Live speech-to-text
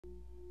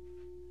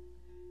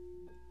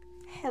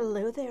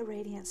Hello there,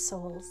 Radiant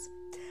Souls.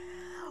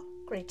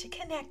 Great to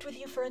connect with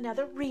you for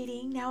another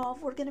reading. Now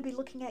we're going to be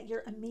looking at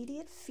your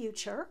immediate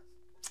future.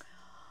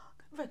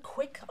 A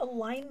quick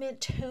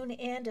alignment tune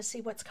in to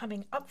see what's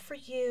coming up for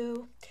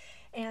you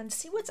and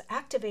see what's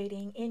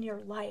activating in your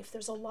life.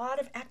 There's a lot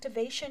of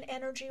activation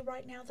energy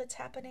right now that's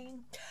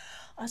happening.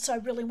 So I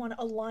really want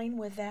to align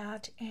with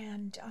that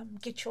and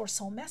get your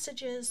soul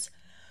messages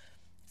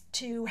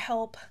to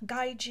help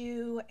guide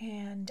you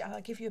and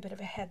give you a bit of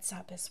a heads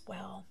up as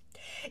well.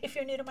 If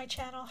you're new to my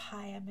channel,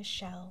 hi, I'm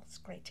Michelle. It's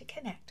great to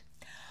connect.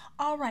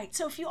 All right,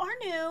 so if you are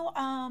new,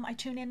 I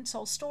tune in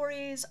soul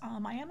stories.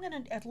 I am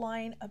going to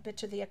align a bit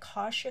to the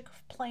Akashic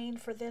plane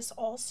for this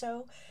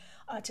also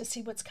to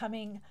see what's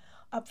coming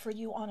up for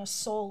you on a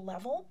soul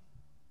level.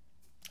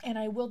 And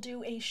I will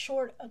do a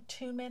short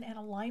attunement and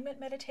alignment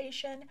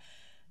meditation.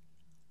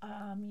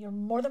 You're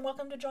more than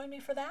welcome to join me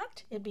for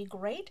that. It'd be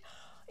great.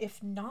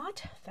 If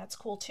not, that's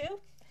cool too.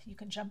 You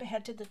can jump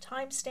ahead to the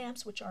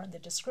timestamps, which are in the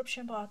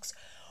description box,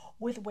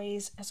 with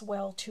ways as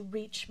well to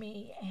reach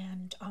me.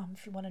 And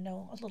if you want to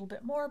know a little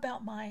bit more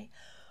about my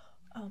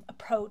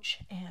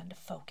approach and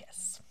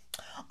focus.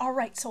 All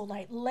right, Soul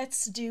Light,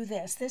 let's do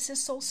this. This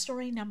is soul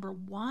story number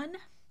 1.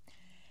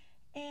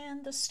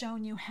 And the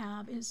stone you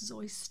have is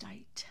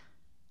zoistite.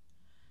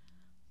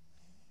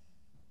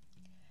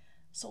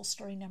 Soul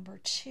story number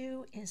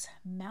 2 is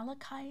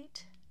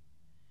malachite.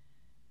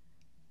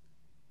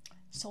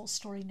 Soul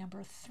story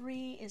number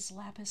 3 is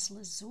lapis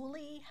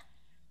lazuli.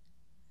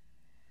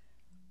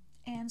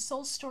 And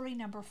soul story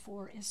number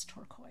 4 is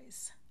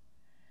turquoise.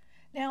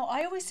 Now,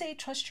 I always say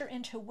trust your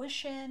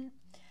intuition.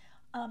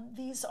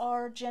 These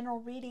are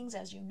general readings,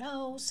 as you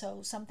know,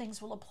 so some things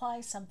will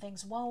apply, some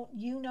things won't.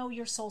 You know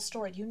your soul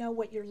story. You know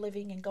what you're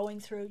living and going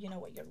through. You know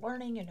what you're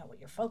learning. You know what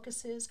your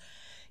focus is.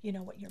 You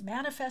know what you're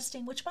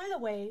manifesting, which, by the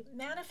way,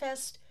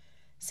 manifest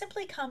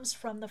simply comes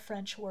from the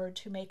French word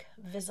to make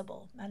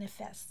visible,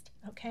 manifeste,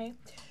 okay?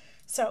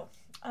 So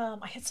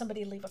I had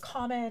somebody leave a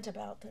comment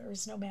about there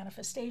is no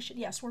manifestation.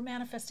 Yes, we're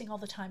manifesting all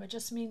the time. It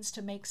just means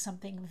to make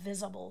something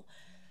visible,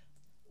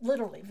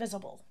 literally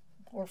visible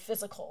or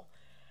physical.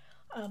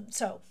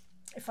 So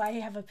if I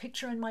have a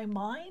picture in my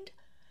mind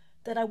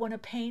that I want to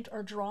paint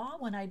or draw,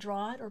 when I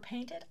draw it or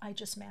paint it, I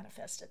just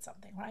manifested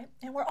something, right?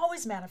 And we're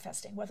always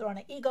manifesting, whether on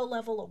an ego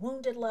level, a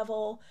wounded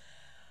level,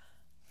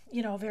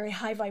 you know, a very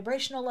high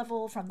vibrational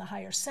level from the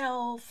higher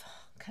self,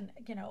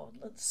 you know,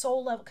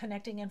 soul level,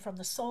 connecting in from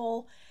the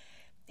soul.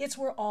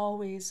 We're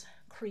always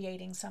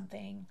creating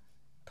something,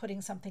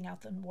 putting something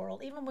out in the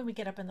world. Even when we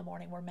get up in the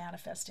morning, we're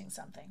manifesting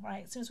something,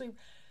 right? As soon as we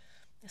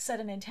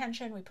set an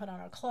intention, we put on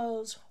our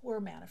clothes,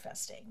 we're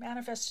manifesting.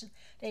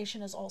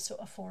 Manifestation is also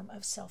a form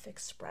of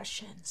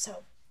self-expression.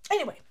 So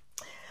anyway,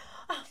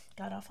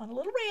 got off on a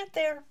little rant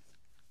there.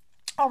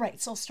 All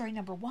right, soul story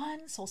number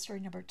 1, soul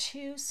story number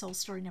 2, soul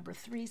story number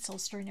 3, soul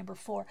story number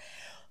 4.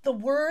 The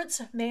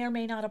words may or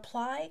may not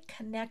apply.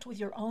 Connect with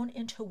your own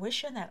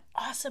intuition, that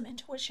awesome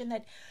intuition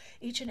that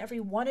each and every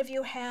one of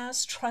you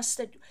has. Trust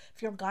that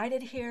if you're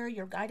guided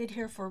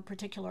here for a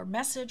particular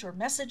message or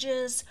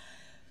messages.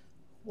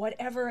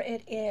 Whatever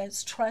it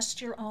is,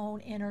 trust your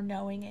own inner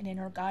knowing and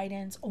inner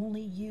guidance.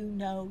 Only you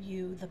know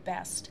you the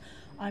best.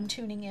 I'm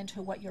tuning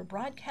into what you're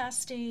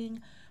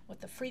broadcasting, what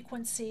the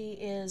frequency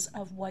is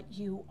of what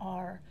you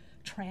are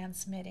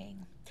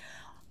transmitting.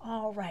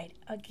 All right,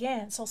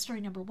 again, soul story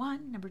number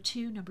 1, number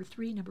 2, number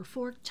 3, number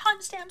 4.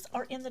 Timestamps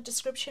are in the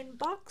description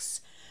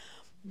box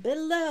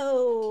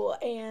below.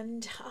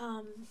 And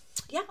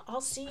yeah,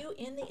 I'll see you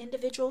in the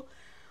individual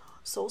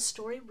soul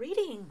story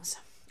readings.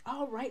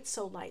 All right,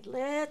 Soul Light,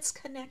 let's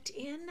connect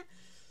in.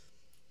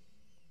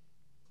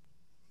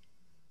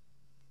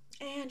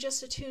 And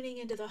just attuning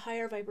into the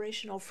higher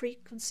vibrational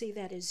frequency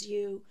that is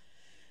you,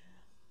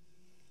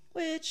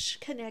 which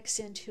connects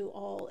into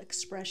all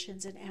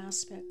expressions and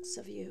aspects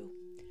of you.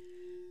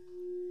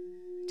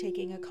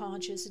 Taking a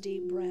conscious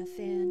deep breath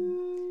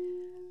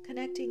in,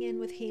 connecting in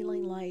with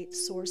healing light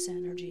source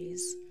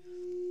energies,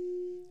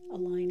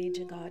 aligning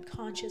to God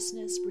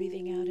consciousness,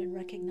 breathing out and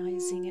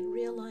recognizing and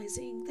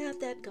realizing that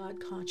that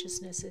God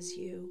consciousness is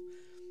you.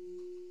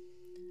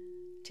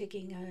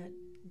 Taking a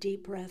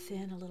deep breath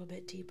in, a little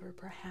bit deeper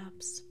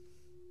perhaps.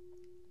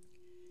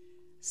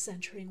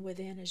 Centering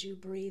within as you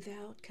breathe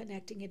out,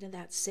 connecting into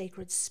that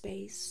sacred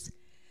space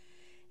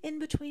in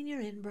between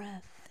your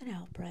in-breath and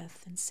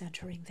out-breath, and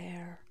centering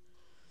there.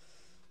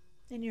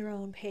 In your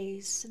own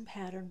pace and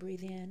pattern,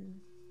 breathe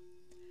in,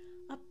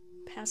 up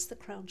past the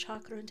crown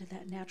chakra into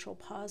that natural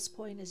pause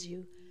point as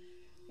you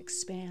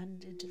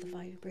expand into the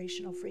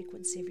vibrational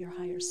frequency of your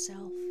higher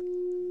self.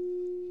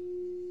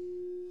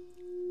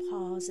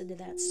 Pause into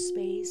that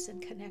space and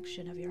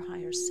connection of your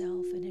higher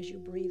self, and as you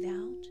breathe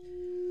out,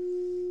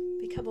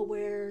 become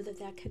aware that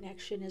that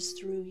connection is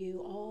through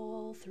you,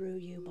 all through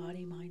you,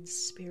 body, mind,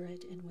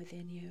 spirit, and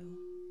within you.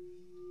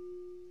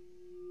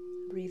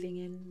 Breathing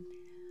in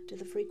to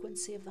the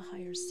frequency of the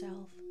higher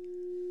self.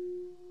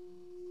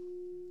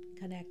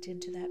 Connect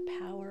into that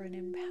power and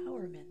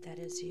empowerment that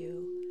is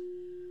you.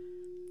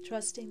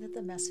 trusting that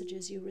the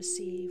messages you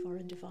receive are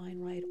in divine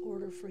right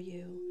order for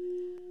you.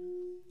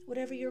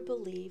 Whatever your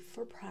belief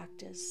or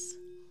practice,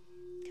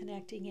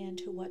 connecting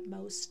into what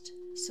most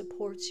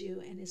supports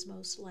you and is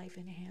most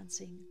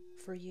life-enhancing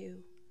for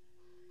you.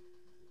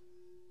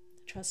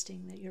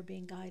 Trusting that you're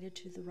being guided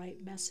to the right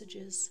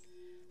messages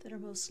that are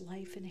most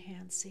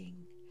life-enhancing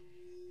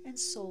and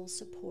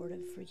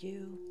soul-supportive for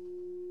you.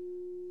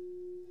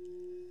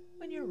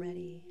 When you're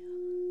ready,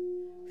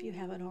 if you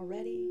haven't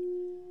already,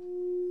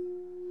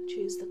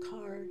 choose the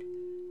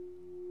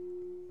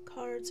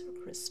cards or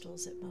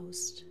crystals that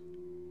most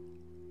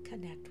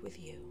connect with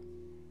you.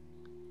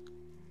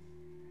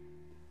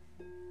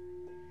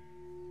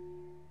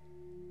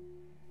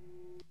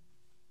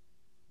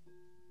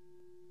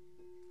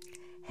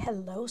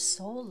 Hello,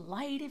 soul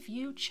light, if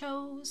you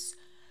chose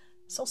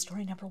soul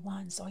story number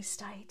 1,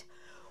 Zoistite.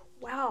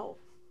 Wow,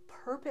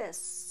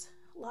 purpose,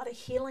 a lot of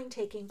healing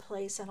taking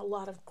place and a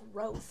lot of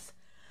growth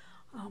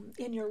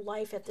in your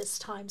life at this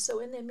time. So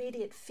in the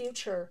immediate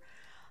future,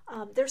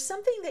 there's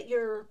something that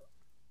you're,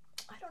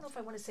 I don't know if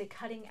I want to say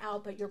cutting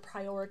out, but you're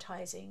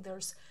prioritizing.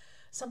 There's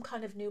some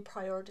kind of new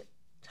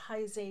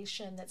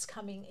prioritization that's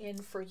coming in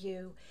for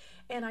you.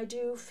 And I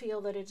do feel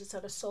that it is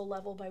at a soul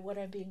level by what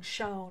I'm being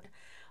shown,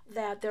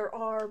 that there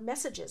are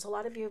messages. A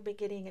lot of you have been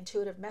getting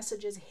intuitive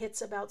messages,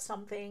 hits about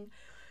something.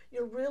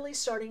 You're really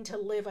starting to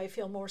live, I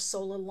feel, more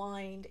soul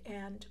aligned,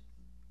 and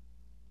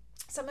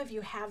some of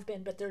you have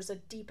been, but there's a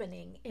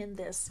deepening in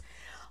this.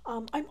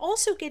 I'm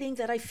also getting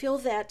that I feel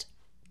that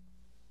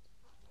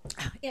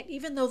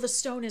even though the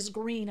stone is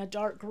green, a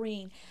dark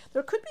green,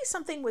 there could be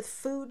something with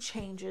food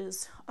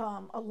changes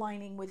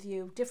aligning with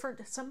you,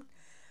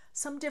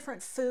 some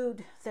different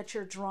food that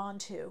you're drawn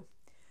to.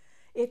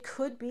 It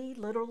could be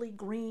literally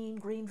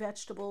green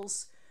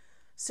vegetables,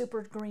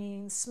 super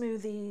green,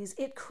 smoothies.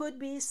 It could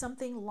be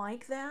something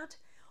like that.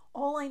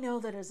 All I know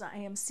that is I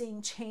am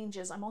seeing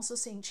changes. I'm also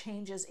seeing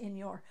changes in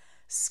your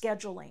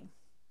scheduling.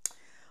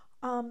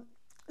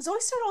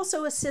 Zoistite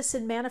also assists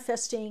in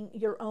manifesting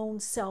your own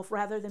self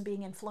rather than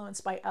being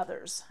influenced by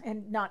others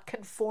and not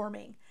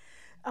conforming.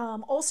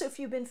 Also, if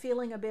you've been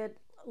feeling a bit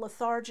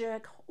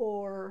lethargic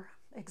or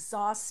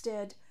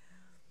exhausted,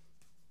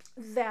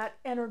 that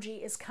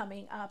energy is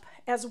coming up,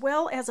 as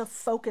well as a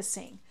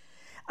focusing.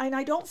 And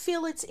I don't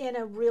feel it's in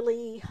a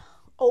really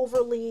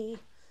overly,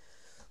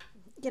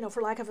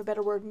 for lack of a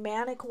better word,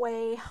 manic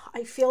way.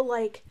 I feel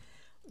like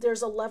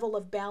there's a level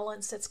of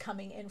balance that's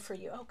coming in for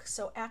you. Okay,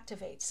 so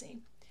activate, see?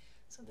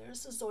 So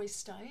there's the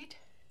Zoistite.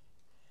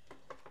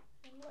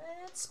 And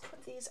let's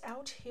put these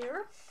out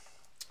here.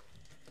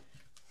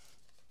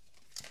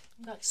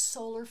 We've got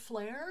solar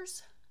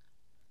flares.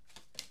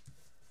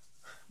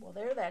 Well,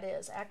 there that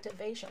is,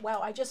 activation. Wow,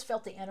 I just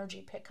felt the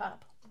energy pick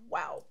up.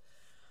 Wow.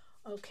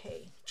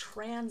 Okay,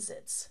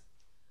 transits.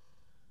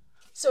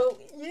 So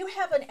you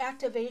have an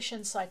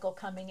activation cycle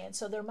coming in.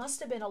 So there must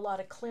have been a lot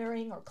of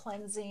clearing or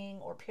cleansing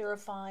or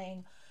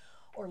purifying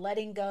or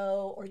letting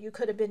go, or you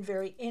could have been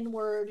very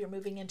inward. You're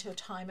moving into a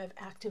time of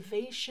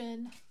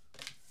activation.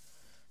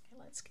 Okay,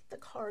 let's get the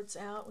cards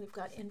out. We've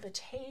got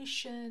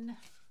invitation,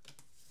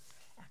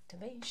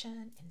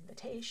 activation,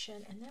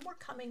 invitation, and then we're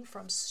coming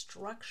from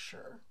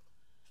structure.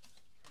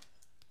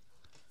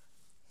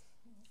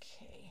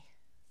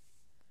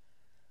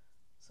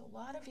 So a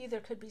lot of you,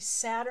 there could be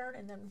Saturn,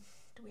 and then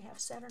do we have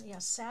Saturn? Yeah,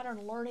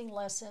 Saturn learning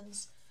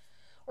lessons,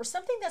 or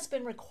something that's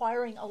been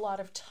requiring a lot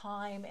of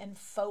time and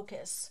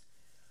focus,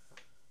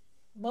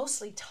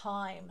 mostly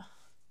time.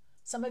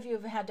 Some of you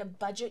have had to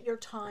budget your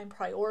time,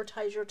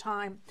 prioritize your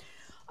time,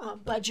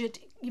 budget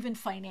even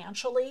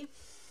financially.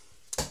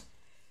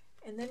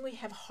 And then we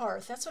have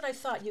Hearth. That's what I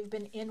thought. You've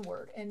been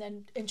inward, and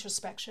then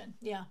introspection.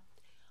 Yeah,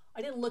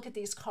 I didn't look at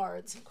these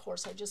cards, of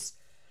course. I just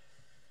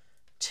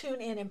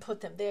tune in and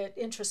put them, the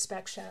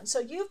introspection. So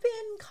you've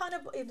been kind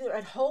of either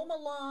at home a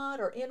lot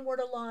or inward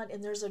a lot,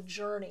 and there's a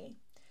journey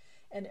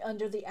and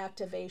under the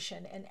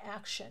activation and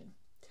action.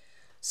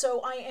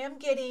 So I am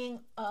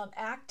getting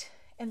act,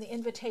 and the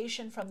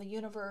invitation from the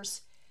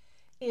universe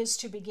is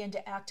to begin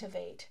to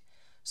activate.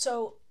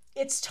 So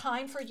it's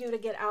time for you to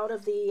get out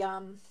of the,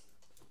 I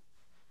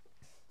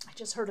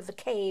just heard of the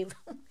cave.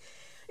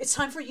 It's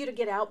time for you to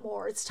get out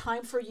more. It's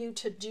time for you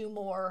to do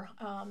more.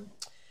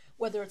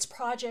 Whether it's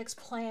projects,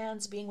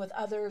 plans, being with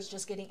others,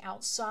 just getting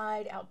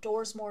outside,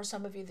 outdoors more.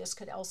 Some of you, this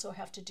could also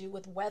have to do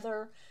with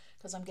weather,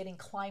 because I'm getting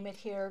climate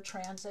here,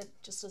 transit.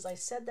 Just as I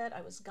said that,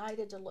 I was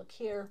guided to look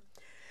here.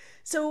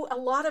 So a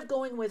lot of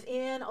going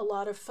within, a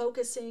lot of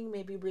focusing,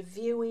 maybe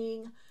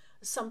reviewing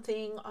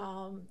something,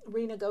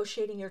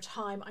 renegotiating your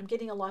time. I'm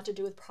getting a lot to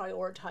do with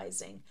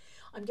prioritizing.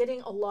 I'm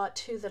getting a lot,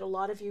 too, that a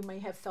lot of you may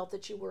have felt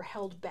that you were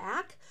held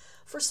back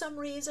for some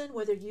reason,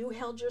 whether you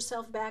held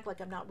yourself back,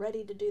 like I'm not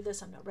ready to do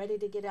this, I'm not ready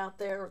to get out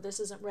there, or this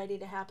isn't ready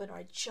to happen, or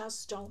I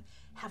just don't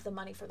have the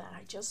money for that,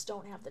 I just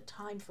don't have the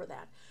time for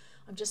that,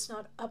 I'm just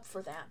not up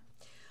for that.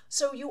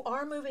 So you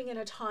are moving in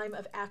a time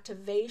of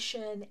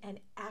activation and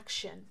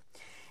action.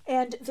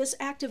 And this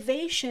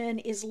activation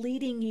is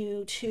leading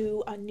you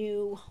to a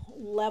new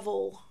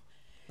level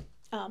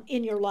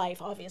in your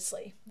life,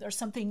 obviously. There's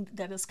something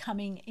that is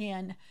coming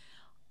in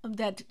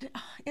that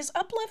is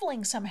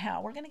up-leveling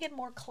somehow. We're going to get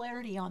more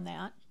clarity on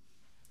that.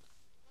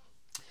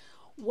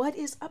 What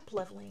is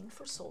up-leveling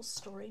for soul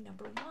story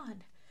number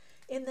 1?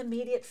 In the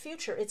immediate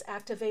future, it's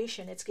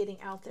activation. It's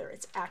getting out there.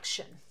 It's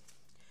action.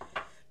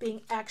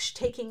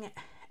 Taking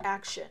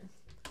action.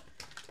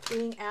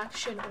 Being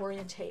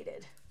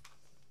action-orientated.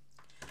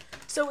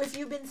 So if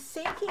you've been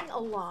thinking a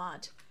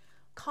lot,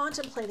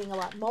 contemplating a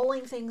lot,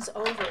 mulling things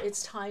over,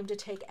 it's time to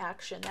take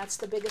action. That's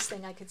the biggest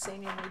thing I could say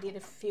in your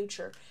immediate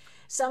future.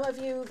 Some of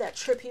you, that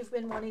trip you've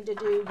been wanting to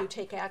do, you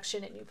take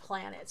action and you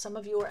plan it. Some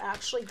of you are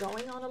actually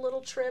going on a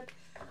little trip.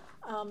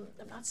 I'm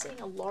not seeing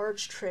a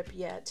large trip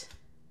yet.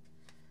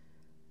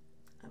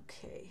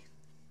 Okay.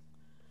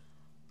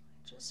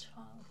 Just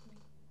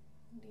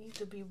need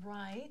to be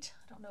right.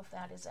 I don't know if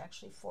that is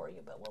actually for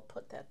you, but we'll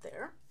put that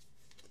there.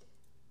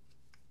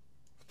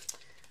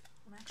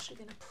 I'm actually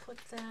going to put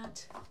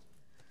that.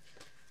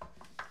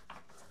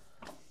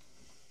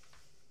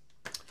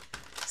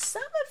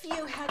 Some of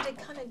you had to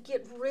kind of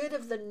get rid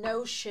of the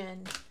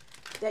notion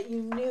that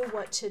you knew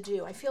what to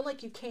do. I feel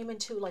like you came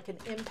into like an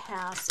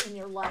impasse in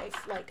your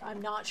life. Like,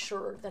 I'm not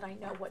sure that I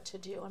know what to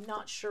do. I'm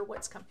not sure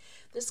what's coming.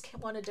 This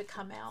wanted to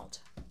come out.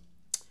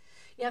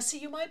 Yeah, so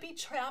you might be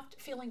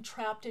feeling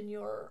trapped in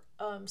your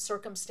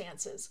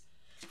circumstances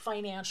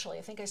financially.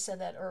 I think I said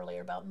that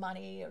earlier about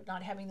money, or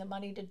not having the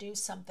money to do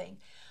something.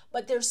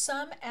 But there's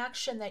some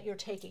action that you're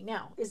taking.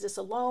 Now, is this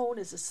a loan?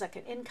 Is this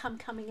second income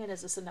coming in?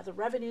 Is this another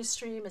revenue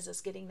stream? Is this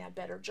getting that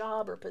better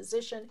job or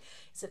position?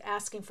 Is it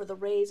asking for the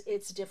raise?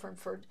 It's different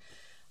for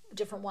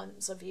different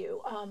ones of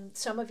you.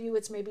 Some of you,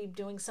 it's maybe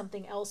doing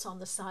something else on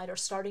the side or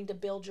starting to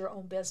build your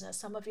own business.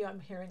 Some of you,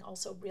 I'm hearing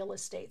also real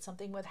estate,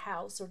 something with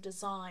house or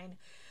design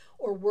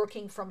or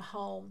working from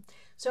home.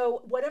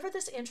 So whatever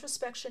this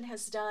introspection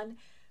has done,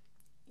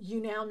 you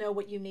now know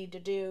what you need to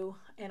do,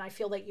 and I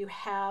feel that you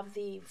have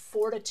the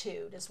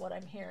fortitude, is what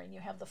I'm hearing. You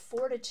have the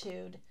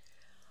fortitude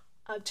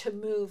to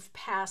move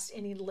past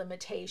any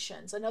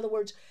limitations. In other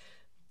words,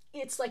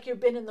 it's like you've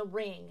been in the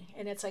ring,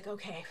 and it's like,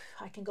 okay,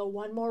 I can go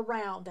one more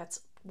round. That's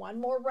one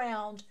more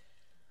round.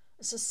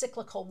 This is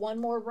cyclical, one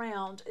more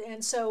round.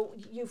 And so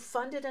you've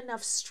funded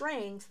enough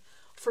strength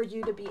for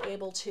you to be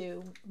able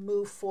to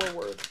move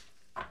forward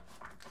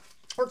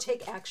or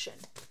take action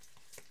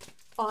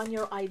on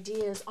your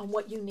ideas, on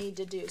what you need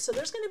to do. So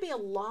there's going to be a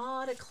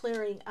lot of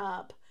clearing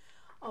up.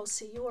 Oh,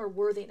 see, you are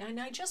worthy. And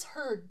I just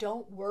heard,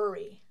 don't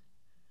worry.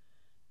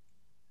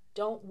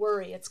 Don't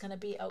worry. It's going to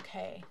be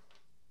okay.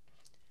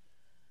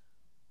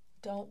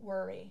 Don't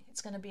worry.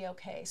 It's going to be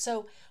okay.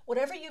 So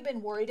whatever you've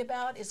been worried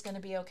about is going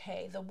to be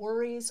okay. The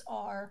worries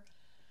are,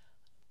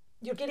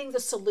 you're getting the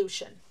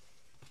solution.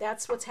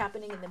 That's what's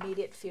happening in the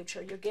immediate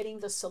future. You're getting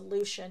the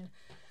solution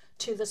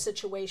to the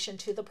situation,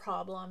 to the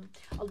problem.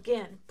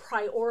 Again,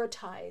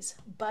 prioritize,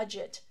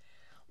 budget,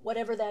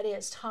 whatever that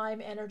is,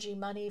 time, energy,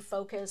 money,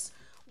 focus,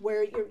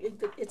 where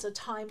it's a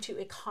time to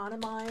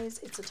economize,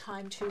 it's a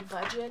time to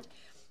budget,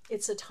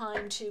 it's a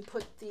time to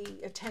put the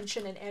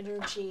attention and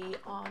energy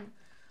on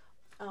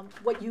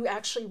what you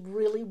actually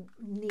really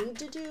need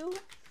to do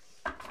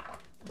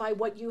by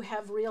what you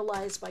have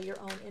realized by your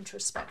own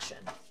introspection.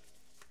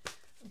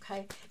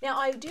 Okay. Now,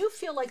 I do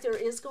feel like there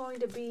is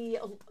going to be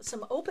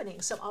some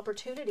openings, some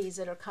opportunities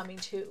that are coming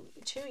to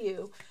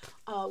you,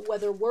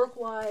 whether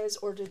work-wise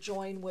or to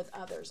join with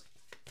others.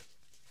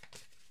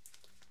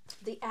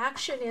 The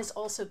action is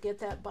also get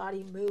that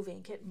body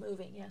moving, get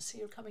moving. Yeah, so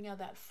you're coming out of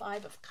that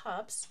 5 of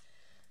Cups.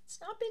 It's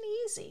not been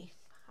easy.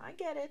 I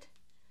get it.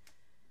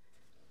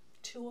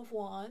 2 of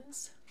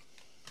Wands.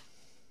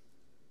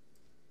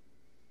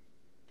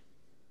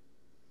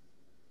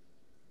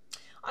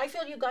 I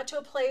feel you got to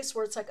a place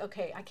where it's like,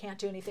 okay, I can't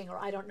do anything, or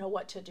I don't know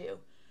what to do.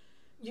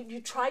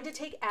 You tried to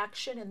take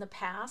action in the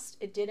past.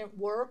 It didn't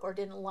work or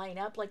didn't line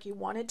up like you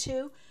wanted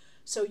to,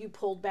 so you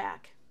pulled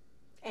back.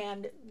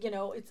 And, you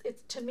know,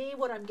 it's to me,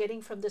 what I'm getting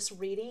from this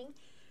reading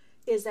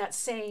is that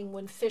saying,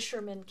 when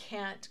fishermen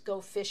can't go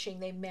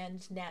fishing, they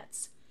mend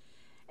nets.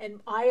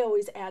 And I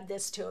always add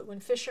this to it. When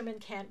fishermen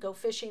can't go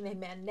fishing, they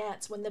mend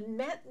nets. When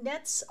the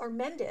nets are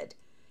mended,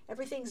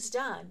 everything's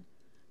done.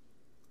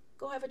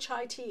 Go have a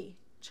chai tea.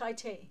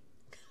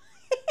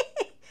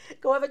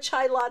 Go have a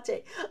chai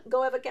latte.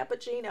 Go have a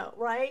cappuccino,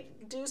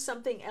 right? Do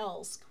something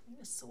else. Queen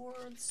of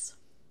Swords.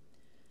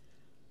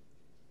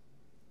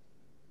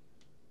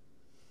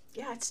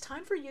 Yeah, it's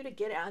time for you to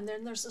get out. And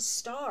then there's a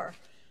star.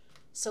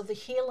 So the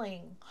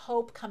healing,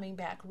 hope coming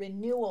back,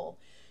 renewal.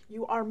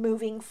 You are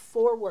moving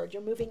forward.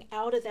 You're moving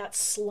out of that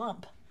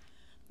slump.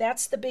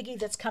 That's the biggie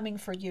that's coming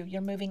for you.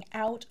 You're moving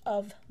out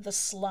of the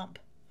slump.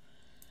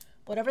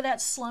 Whatever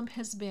that slump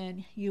has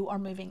been, you are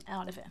moving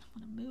out of it.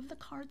 I'm going to move the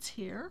cards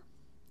here.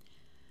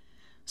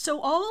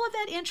 So all of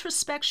that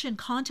introspection,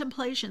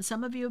 contemplation,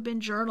 some of you have been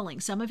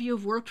journaling. Some of you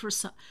have worked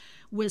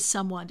with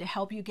someone to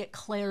help you get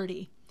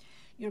clarity.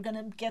 You're going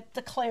to get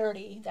the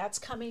clarity. That's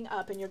coming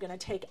up, and you're going to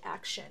take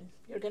action.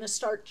 You're going to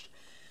start...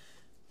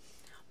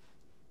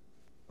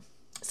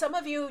 Some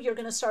of you, you're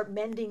going to start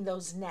mending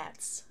those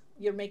nets.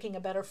 you're making a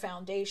better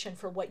foundation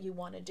for what you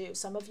want to do.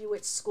 Some of you,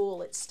 it's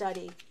school, it's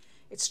study,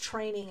 it's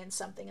training in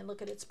something, and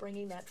look at it's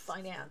bringing that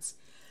finance.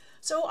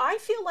 So I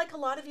feel like a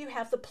lot of you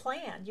have the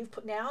plan.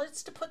 Now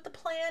it's to put the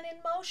plan in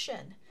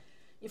motion.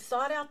 You've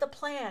thought out the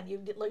plan.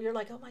 You're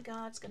like, oh my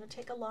God, it's going to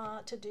take a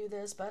lot to do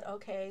this, but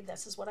okay,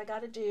 this is what I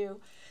got to do.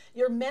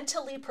 You're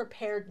mentally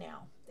prepared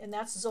now, and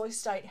that's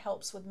Zoistite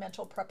helps with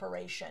mental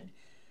preparation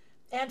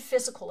and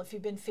physical if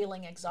you've been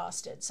feeling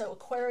exhausted. So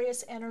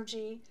Aquarius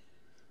energy,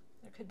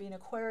 there could be an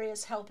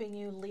Aquarius helping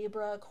you,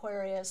 Libra,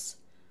 Aquarius,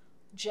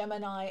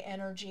 Gemini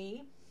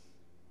energy,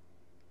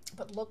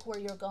 but look where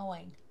you're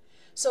going.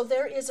 So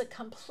there is a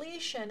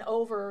completion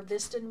over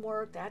this didn't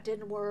work, that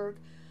didn't work.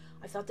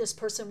 I thought this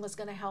person was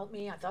going to help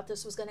me. I thought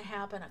this was going to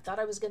happen. I thought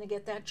I was going to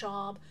get that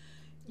job.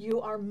 You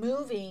are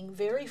moving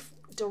very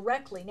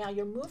directly. Now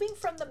you're moving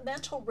from the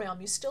mental realm.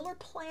 You still are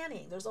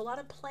planning. There's a lot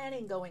of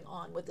planning going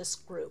on with this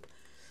group.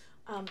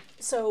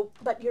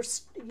 But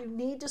you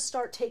need to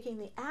start taking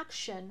the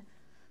action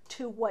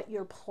to what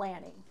you're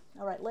planning.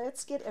 All right,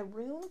 let's get a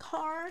rune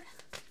card.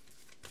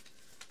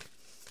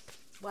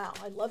 Wow,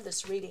 I love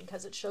this reading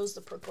because it shows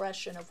the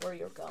progression of where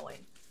you're going.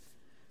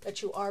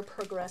 That you are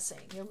progressing.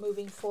 You're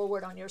moving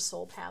forward on your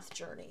soul path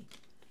journey.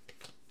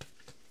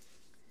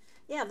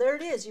 Yeah, there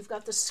it is. You've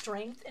got the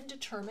strength and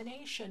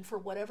determination for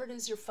whatever it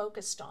is you're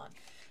focused on.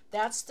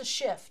 That's the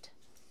shift.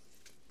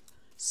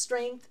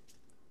 Strength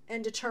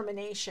and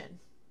determination.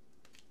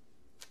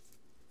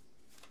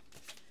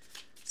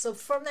 So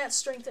from that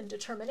strength and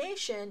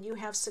determination, you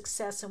have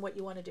success in what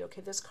you want to do.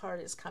 Okay, this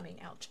card is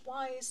coming out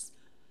twice,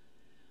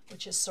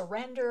 which is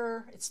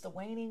surrender. It's the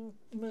waning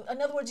moon.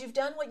 In other words, you've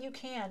done what you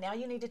can. Now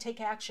you need to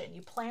take action.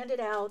 You planned it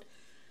out.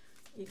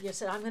 You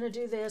said, I'm going to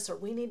do this, or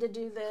we need to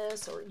do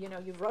this, or,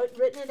 you've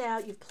written it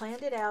out. You've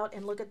planned it out.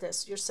 And look at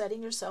this. You're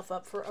setting yourself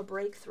up for a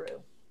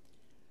breakthrough.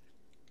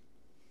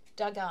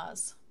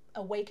 Dagaz,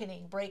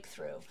 awakening,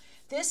 breakthrough.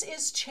 This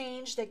is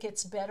change that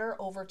gets better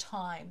over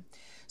time.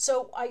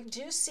 So I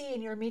do see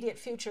in your immediate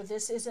future,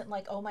 this isn't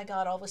like, oh my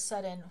God, all of a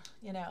sudden,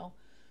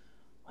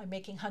 I'm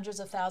making hundreds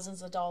of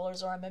thousands of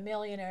dollars, or I'm a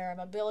millionaire, I'm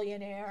a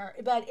billionaire.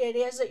 But it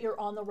is that you're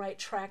on the right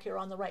track, you're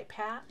on the right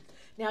path.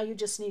 Now you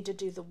just need to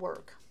do the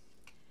work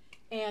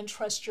and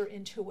trust your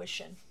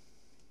intuition.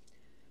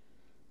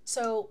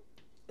 So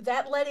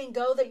that letting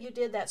go that you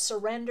did, that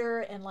surrender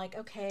and like,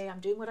 okay, I'm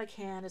doing what I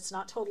can. It's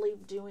not totally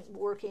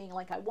working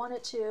like I want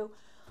it to,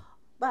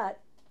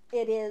 but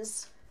it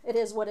is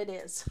what it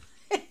is.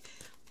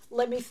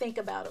 Let me think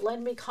about it.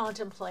 Let me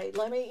contemplate.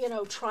 Let me,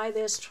 try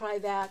this, try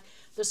that.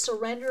 The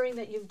surrendering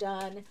that you've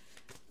done,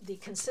 the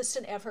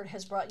consistent effort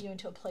has brought you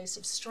into a place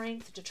of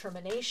strength.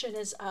 Determination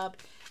is up,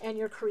 and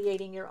you're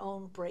creating your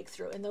own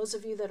breakthrough. And those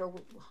of you that are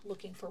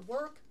looking for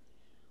work,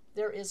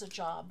 there is a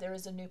job. There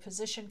is a new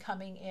position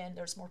coming in.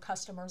 There's more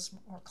customers,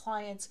 more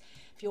clients.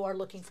 If you are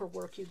looking for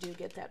work, you do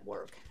get that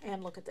work.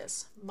 And look at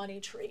this, money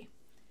tree.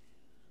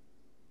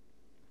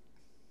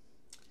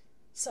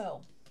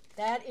 So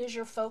that is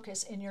your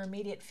focus in your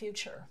immediate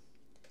future.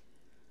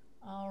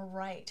 All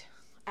right.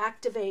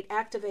 Activate,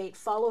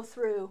 follow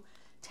through,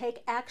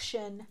 take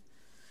action.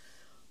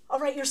 All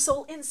right, your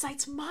soul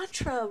insights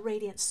mantra,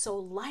 radiant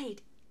soul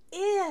light,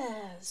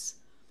 is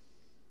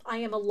I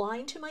am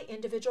aligned to my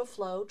individual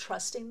flow,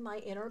 trusting my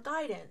inner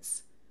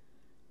guidance.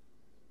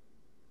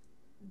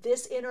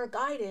 This inner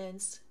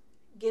guidance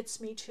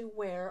gets me to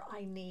where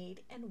I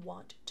need and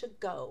want to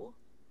go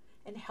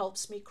and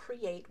helps me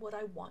create what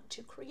I want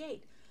to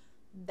create.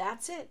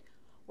 That's it.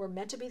 We're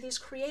meant to be these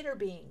creator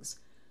beings.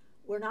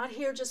 We're not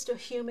here just a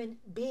human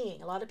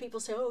being. A lot of people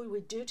say, oh,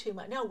 we do too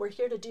much. No, we're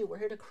here to do. We're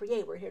here to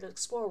create. We're here to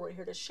explore. We're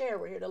here to share.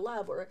 We're here to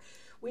love.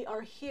 We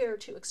are here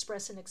to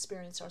express and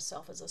experience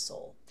ourselves as a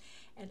soul.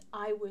 And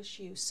I wish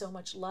you so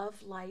much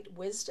love, light,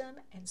 wisdom,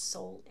 and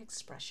soul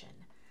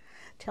expression.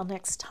 Till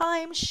next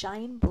time,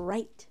 shine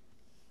bright.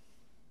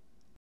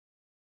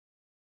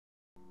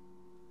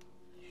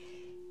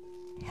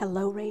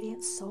 Hello,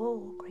 Radiant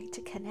Soul. Great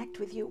to connect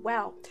with you.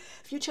 Wow.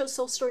 If you chose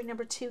soul story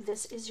number 2,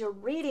 this is your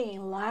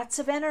reading. Lots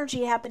of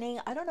energy happening.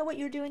 I don't know what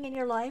you're doing in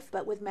your life,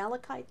 but with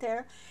Malachite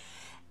there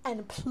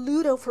and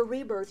Pluto for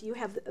rebirth, you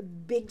have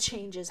big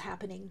changes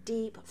happening,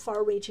 deep,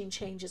 far-reaching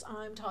changes.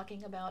 I'm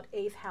talking about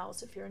 8th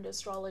house. If you're into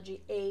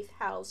astrology, 8th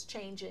house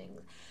changing,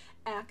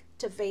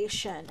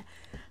 activation,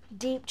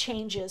 deep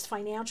changes,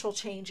 financial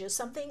changes.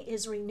 Something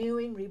is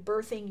renewing,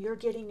 rebirthing. You're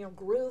getting your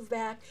groove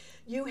back.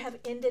 You have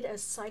ended a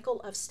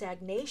cycle of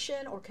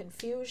stagnation or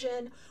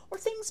confusion or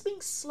things being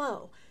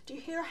slow. Do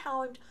you hear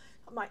how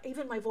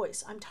even my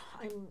voice,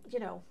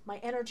 my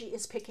energy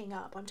is picking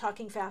up. I'm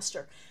talking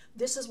faster.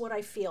 This is what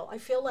I feel. I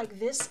feel like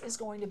this is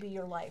going to be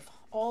your life.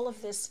 All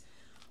of this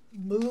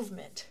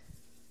movement.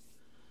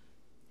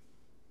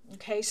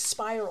 Okay,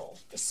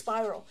 the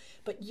spiral.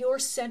 But you're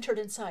centered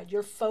inside.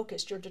 You're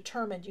focused. You're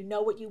determined. You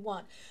know what you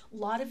want. A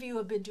lot of you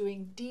have been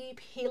doing deep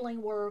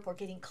healing work or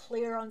getting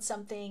clear on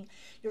something.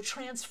 You're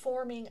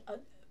transforming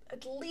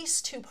at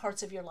least 2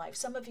 parts of your life.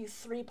 Some of you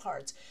 3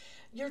 parts.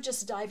 You're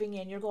just diving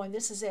in. You're going,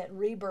 this is it,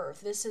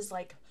 rebirth. This is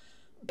like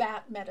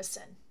bat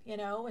medicine, you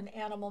know, and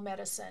animal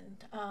medicine.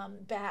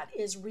 Bat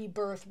is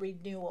rebirth,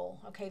 renewal.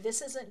 Okay,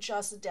 this isn't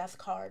just a death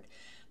card.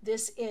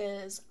 This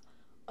is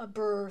a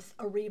birth,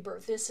 a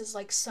rebirth. This is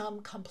like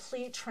some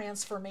complete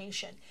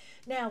transformation.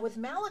 Now, with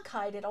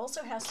malachite, it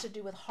also has to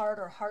do with heart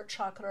or heart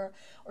chakra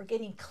or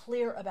getting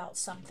clear about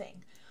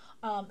something.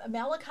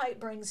 Malachite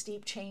brings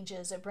deep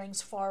changes. It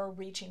brings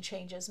far-reaching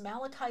changes.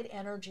 Malachite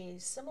energy,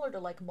 similar to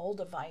like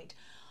moldavite,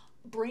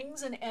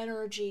 brings an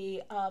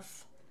energy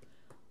of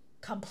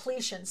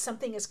completion.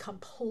 Something is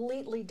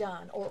completely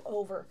done or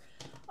over.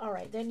 All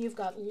right, then you've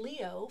got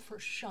Leo for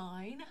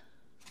shine.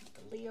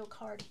 The Leo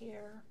card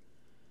here.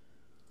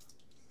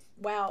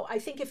 Wow, I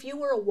think if you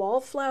were a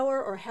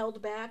wallflower or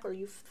held back or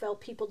you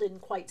felt people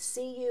didn't quite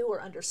see you or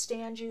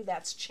understand you,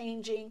 that's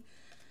changing.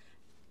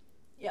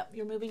 Yep,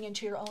 you're moving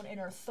into your own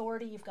inner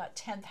authority. You've got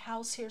 10th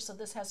house here, so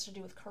this has to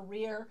do with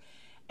career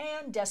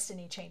and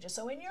destiny changes.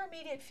 So in your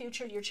immediate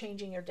future, you're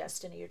changing your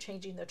destiny. You're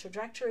changing the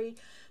trajectory,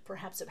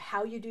 perhaps of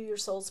how you do your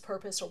soul's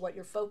purpose or what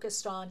you're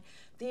focused on.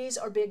 These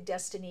are big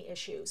destiny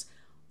issues,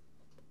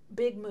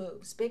 big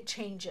moves, big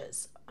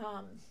changes,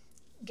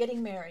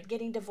 getting married,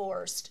 getting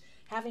divorced,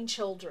 having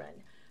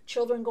children,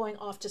 children going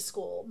off to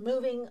school,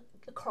 moving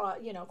across,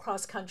 you know,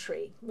 cross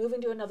country,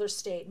 moving to another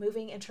state,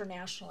 moving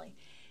internationally.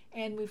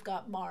 And we've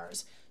got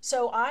Mars.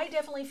 So I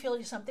definitely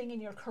feel something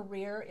in your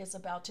career is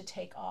about to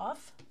take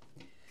off.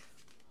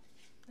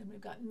 And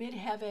we've got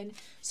midheaven.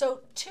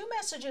 So 2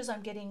 messages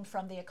I'm getting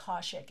from the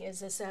Akashic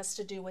is this has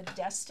to do with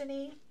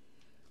destiny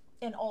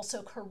and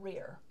also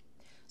career.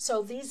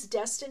 So these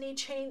destiny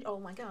change, oh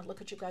my God, look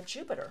what you've got,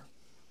 Jupiter.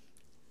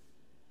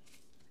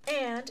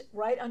 And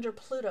right under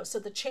Pluto. So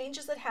the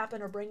changes that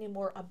happen are bringing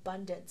more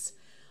abundance,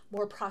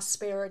 more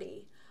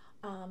prosperity,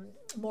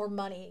 more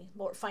money,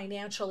 more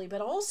financially, but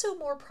also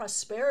more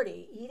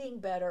prosperity, eating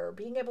better,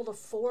 being able to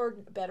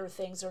afford better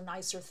things or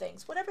nicer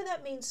things, whatever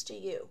that means to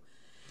you.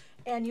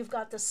 And you've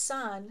got the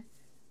sun,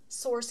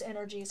 source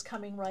energies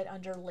coming right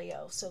under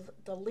Leo. So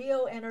the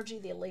Leo energy,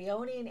 the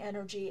Leonian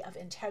energy of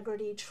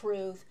integrity,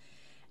 truth,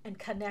 and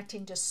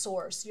connecting to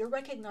source. You're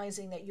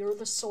recognizing that you're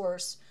the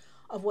source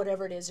of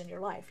whatever it is in your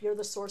life. You're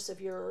the source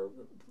of your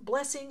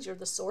blessings. You're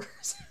the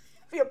source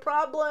of your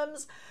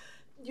problems.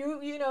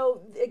 You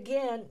know,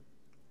 again,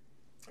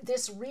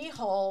 this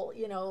rehaul,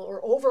 you know, or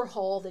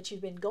overhaul that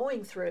you've been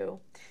going through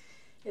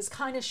is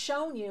kind of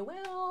shown you,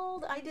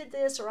 well, I did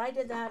this, or I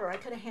did that, or I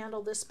could have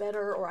handled this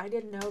better, or I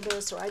didn't know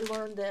this, or I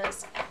learned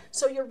this.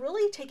 So you're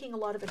really taking a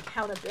lot of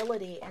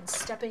accountability and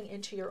stepping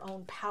into your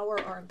own power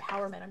or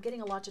empowerment. I'm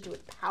getting a lot to do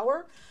with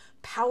power,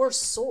 power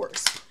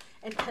source,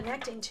 and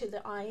connecting to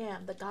the I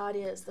am, the God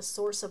is, the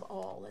source of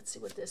all. Let's see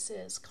what this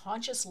is.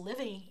 Conscious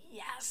living.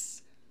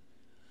 Yes.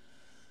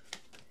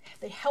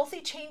 The healthy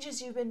changes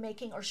you've been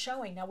making are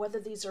showing. Now, whether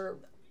these are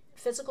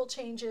physical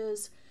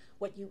changes,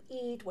 what you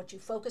eat, what you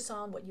focus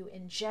on, what you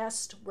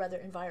ingest, whether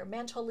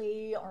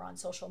environmentally or on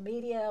social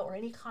media or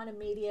any kind of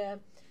media,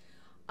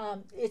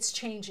 it's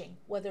changing,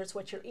 whether it's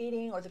what you're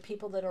eating or the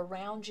people that are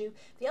around you.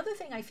 The other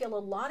thing, I feel a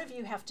lot of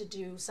you have to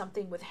do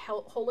something with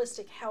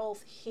holistic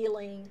health,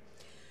 healing.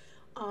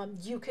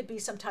 You could be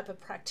some type of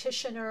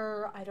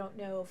practitioner. I don't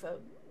know if a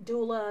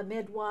doula,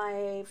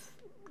 midwife,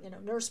 you know,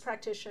 nurse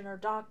practitioner,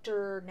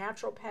 doctor,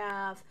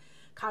 naturopath,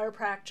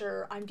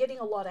 chiropractor. I'm getting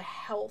a lot of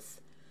health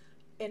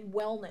and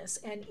wellness.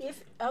 And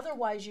if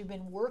otherwise you've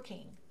been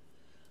working,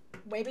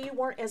 maybe you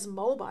weren't as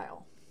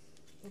mobile.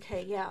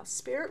 Okay, yeah,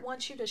 Spirit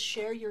wants you to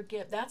share your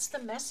gift. That's the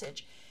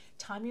message.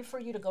 Time for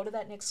you to go to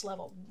that next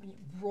level.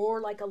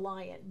 Roar like a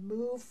lion.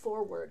 Move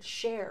forward.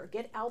 Share.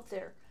 Get out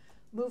there.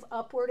 Move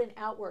upward and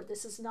outward.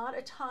 This is not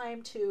a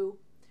time to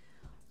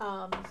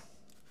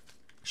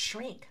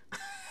shrink.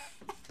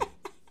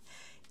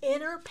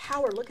 Inner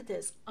power. Look at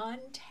this.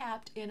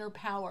 Untapped inner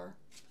power.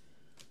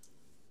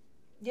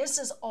 This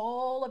is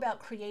all about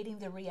creating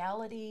the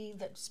reality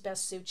that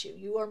best suits you.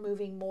 You are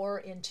moving more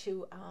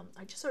into,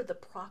 I just heard the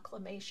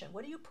proclamation.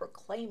 What are you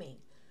proclaiming?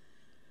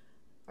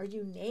 Are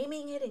you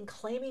naming it and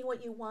claiming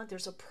what you want?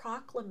 There's a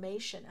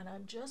proclamation, and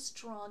I'm just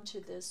drawn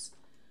to this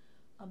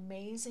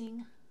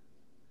amazing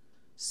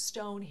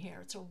stone here.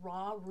 It's a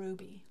raw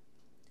ruby.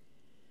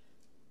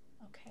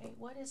 Okay,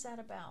 what is that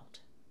about?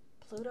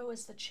 Pluto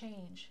is the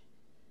change.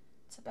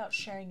 It's about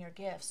sharing your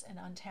gifts and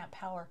untapped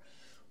power.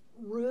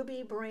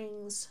 Ruby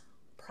brings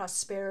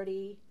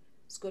prosperity.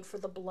 It's good for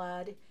the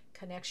blood.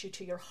 Connects you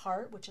to your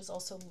heart, which is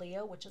also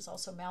Leo, which is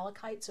also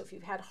malachite. So if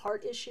you've had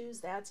heart issues,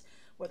 that's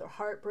whether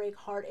heartbreak,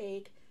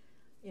 heartache,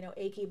 you know,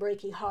 achy,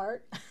 breaky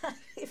heart.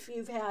 If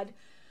you've had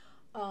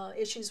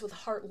issues with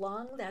heart,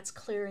 lung, that's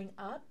clearing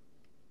up.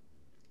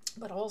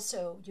 But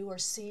also you are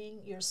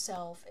seeing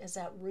yourself as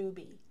that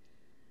ruby.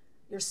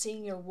 You're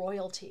seeing your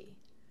royalty.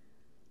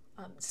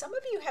 Some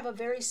of you have a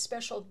very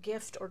special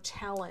gift or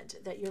talent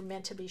that you're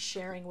meant to be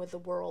sharing with the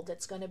world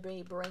that's going to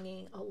be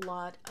bringing a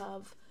lot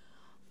of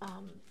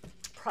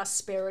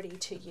prosperity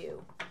to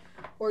you.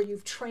 Or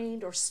you've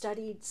trained or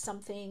studied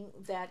something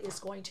that is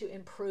going to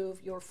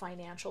improve your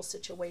financial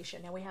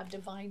situation. Now we have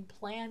divine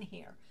plan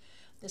here.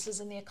 This is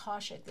in the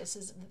Akashic. This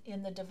is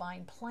in the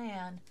divine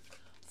plan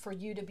for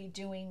you to be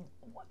doing,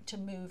 to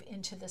move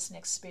into this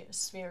next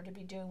sphere, to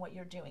be doing what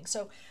you're doing.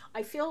 So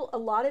I feel a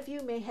lot of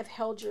you may have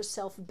held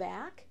yourself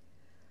back,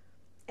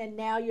 and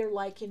now you're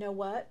like, you know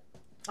what,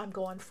 I'm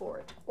going for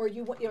it. Or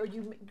you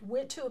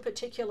went to a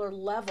particular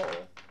level.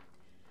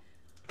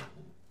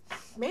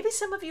 Maybe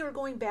some of you are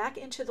going back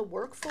into the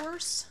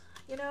workforce,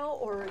 you know,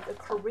 or the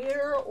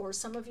career, or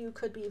some of you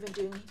could be even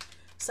doing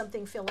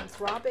something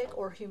philanthropic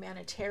or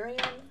humanitarian.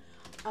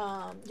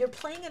 You're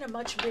playing in a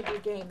much bigger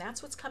game.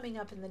 That's what's coming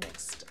up in the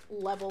next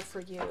level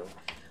for you.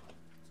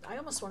 I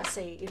almost want to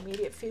say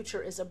immediate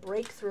future is a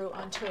breakthrough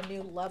onto a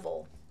new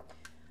level.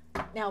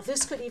 Now,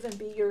 this could even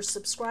be your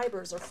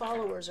subscribers or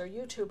followers or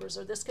YouTubers,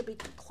 or this could be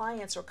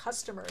clients or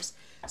customers.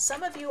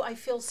 Some of you, I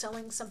feel,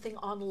 selling something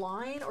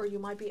online, or you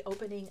might be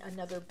opening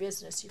another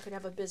business. You could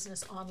have a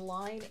business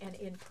online and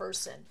in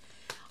person.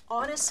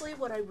 Honestly,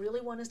 what I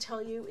really want to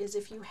tell you is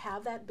if you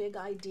have that big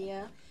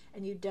idea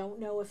and you don't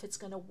know if it's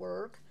going to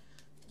work,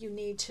 you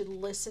need to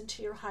listen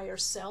to your higher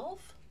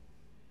self,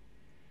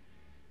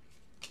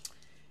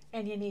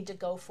 and you need to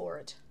go for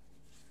it.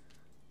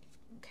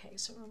 Okay,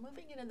 so we're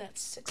moving into that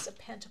Six of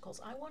Pentacles.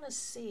 I want to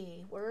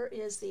see, where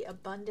is the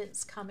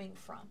abundance coming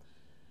from?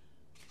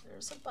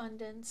 There's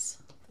abundance.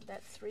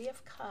 That Three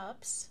of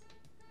Cups.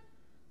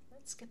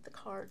 Let's get the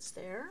cards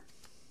there.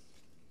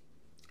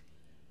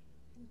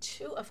 And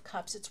Two of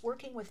Cups. It's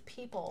working with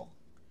people.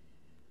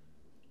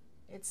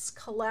 It's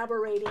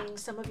collaborating.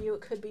 Some of you,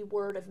 it could be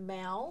word of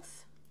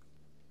mouth.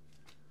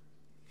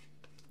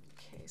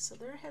 Okay, so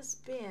there has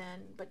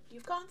been, but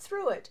you've gone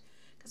through it,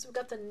 because we've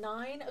got the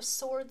Nine of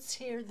Swords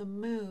here, the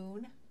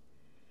Moon,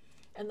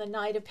 and the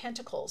Knight of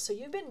Pentacles. So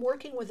you've been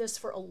working with this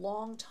for a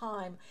long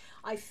time.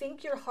 I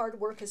think your hard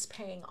work is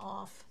paying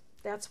off.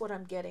 That's what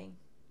I'm getting.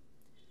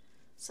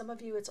 Some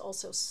of you, it's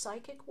also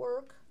psychic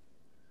work.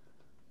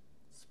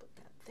 Let's put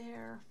that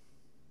there.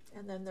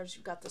 And then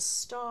you've got the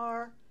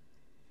Star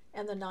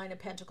and the Nine of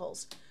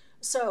Pentacles.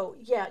 So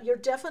yeah, you're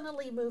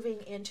definitely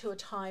moving into a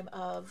time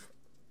of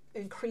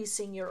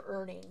increasing your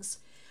earnings.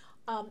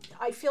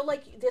 I feel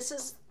like this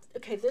is,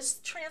 okay, this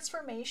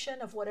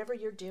transformation of whatever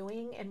you're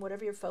doing and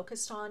whatever you're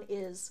focused on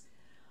is,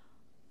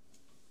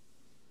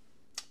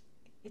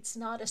 it's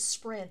not a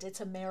sprint, it's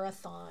a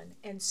marathon.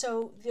 And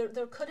so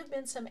there could have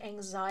been some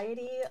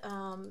anxiety,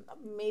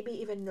 maybe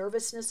even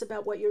nervousness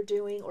about what you're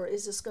doing, or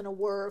is this going to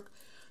work?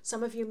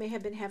 Some of you may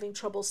have been having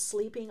trouble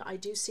sleeping. I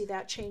do see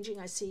that changing.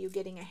 I see you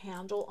getting a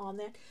handle on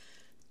that.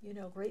 You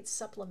know, great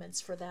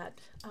supplements for that.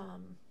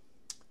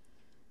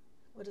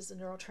 What is the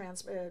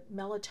neurotransmitter?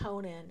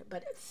 Melatonin,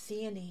 but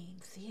theanine.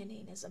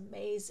 Theanine is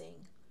amazing.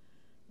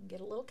 You can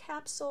get a little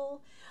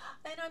capsule.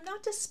 And I'm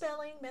not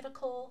dispelling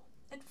medical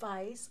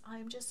advice.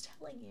 I'm just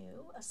telling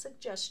you a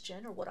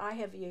suggestion, or what I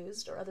have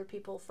used, or other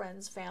people,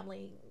 friends,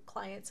 family,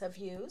 clients have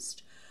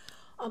used.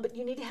 But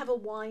you need to have a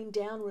wind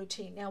down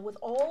routine. Now, with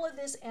all of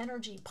this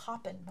energy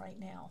popping right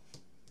now,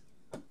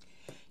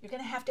 you're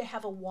going to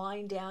have a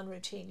wind down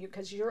routine,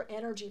 because your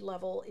energy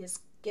level is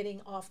getting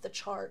off the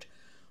chart,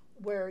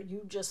 where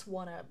you just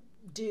want to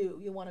do,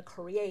 you want to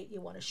create, you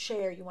want to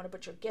share, you want to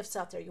put your gifts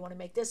out there, you want to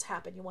make this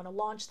happen, you want to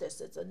launch this.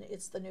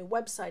 It's the new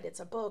website, it's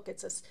a book,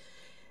 it's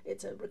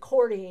a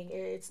recording,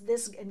 it's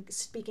this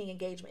speaking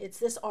engagement, it's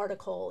this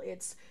article,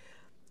 it's,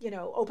 you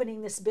know,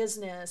 opening this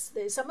business.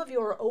 Some of you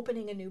are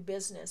opening a new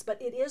business,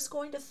 but it is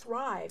going to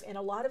thrive, and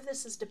a lot of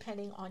this is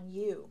depending on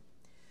you.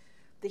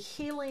 The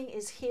healing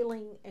is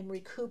healing and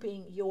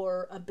recouping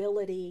your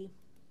ability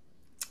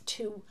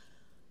to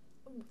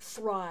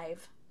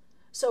thrive.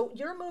 So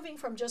you're moving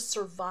from just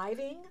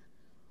surviving,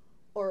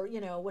 or, you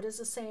know, what is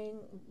the saying?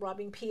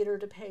 Robbing Peter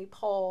to pay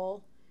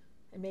Paul,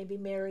 and maybe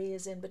Mary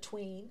is in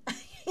between.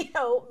 You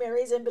know,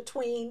 Mary's in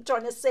between,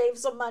 trying to save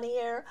some money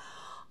here.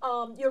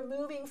 You're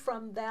moving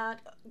from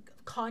that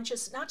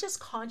not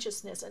just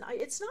consciousness, and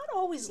it's not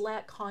always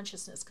lack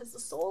consciousness, because the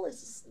soul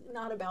is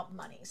not about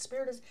money.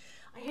 Spirit is,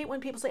 I hate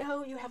when people say,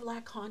 oh, you have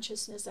lack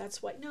consciousness,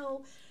 that's why.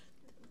 No,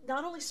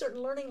 not only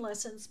certain learning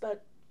lessons,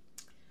 but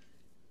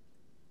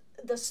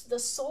the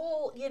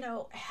soul, you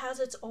know, has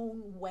its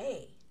own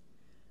way.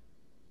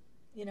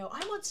 You know,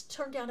 I once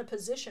turned down a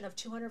position of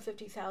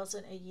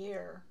 $250,000 a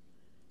year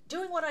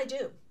doing what I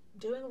do,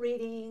 doing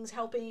readings,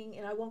 helping,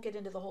 and I won't get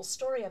into the whole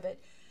story of it,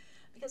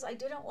 because I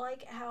didn't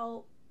like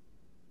how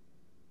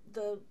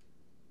the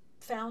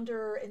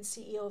founder and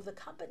CEO of the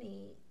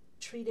company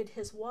treated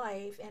his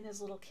wife and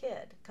his little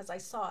kid, because I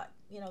saw it.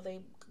 You know,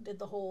 they did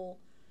the whole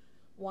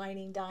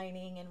whining,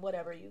 dining, and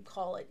whatever you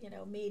call it, you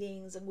know,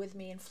 meetings, and with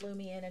me, and flew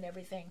me in and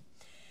everything.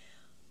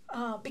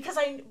 Because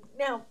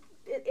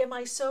am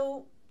I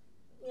so,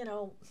 you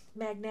know,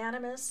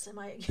 magnanimous? Am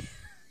I?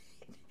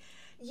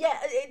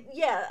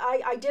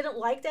 I didn't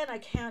like that. I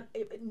can't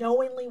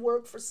knowingly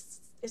work for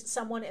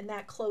someone in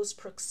that close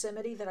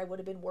proximity that I would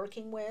have been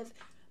working with,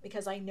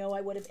 because I know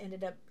I would have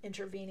ended up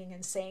intervening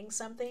and saying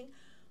something.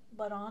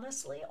 But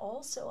honestly,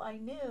 also, I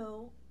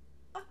knew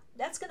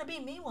that's going to be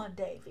me one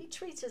day. If he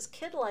treats his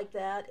kid like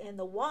that, and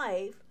the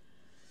wife,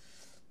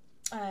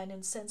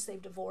 and since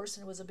they've divorced,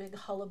 and it was a big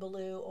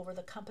hullabaloo over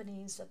the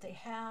companies that they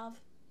have,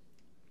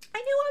 I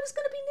knew I was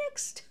going to be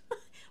next.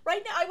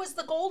 Right now, I was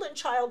the golden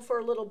child for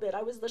a little bit.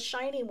 I was the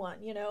shiny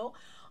one, you know,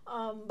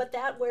 but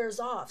that wears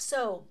off.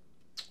 So,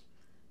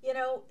 you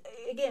know,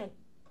 again,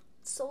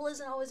 soul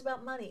isn't always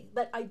about money,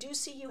 but I do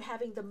see you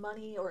having the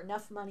money or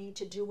enough money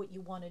to do what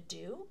you want to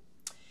do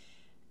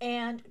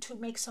and to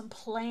make some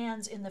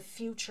plans in the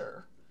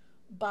future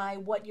by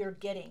what you're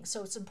getting.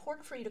 So it's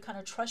important for you to kind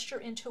of trust your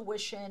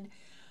intuition.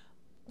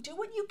 Do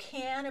what you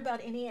can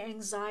about any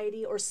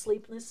anxiety or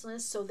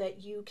sleeplessness so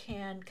that you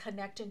can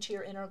connect into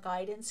your inner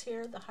guidance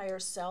here, the higher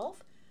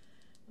self.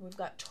 We've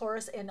got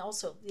Taurus and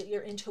also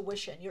your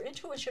intuition. Your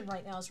intuition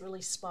right now is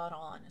really spot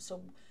on.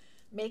 So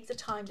make the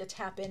time to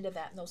tap into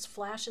that. And those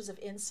flashes of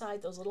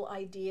insight, those little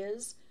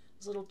ideas,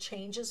 those little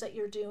changes that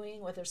you're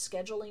doing, whether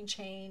scheduling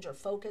change or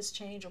focus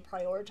change or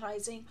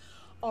prioritizing,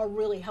 are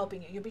really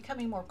helping you. You're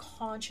becoming more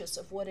conscious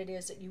of what it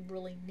is that you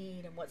really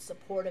need and what's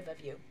supportive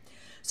of you.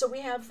 So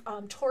we have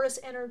Taurus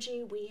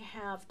energy, we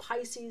have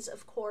Pisces,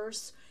 of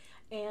course,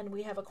 and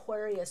we have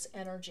Aquarius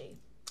energy,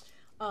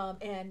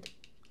 and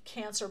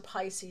Cancer,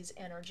 Pisces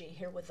energy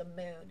here with the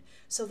moon.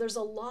 So there's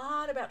a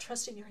lot about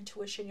trusting your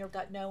intuition, your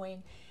gut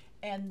knowing,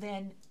 and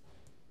then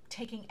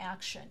taking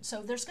action.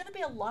 So there's going to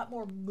be a lot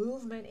more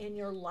movement in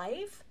your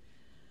life.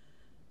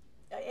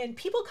 And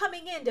people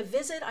coming in to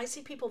visit. I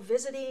see people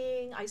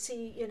visiting. I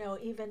see, you know,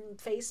 even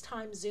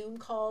FaceTime, Zoom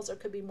calls. There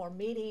could be more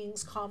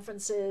meetings,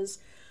 conferences.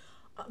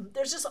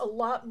 There's just a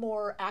lot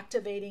more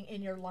activating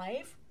in your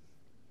life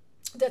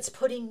that's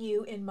putting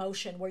you in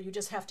motion where you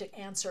just have to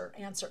answer.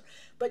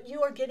 But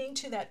you are getting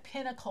to that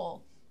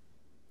pinnacle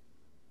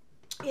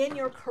in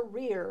your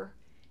career,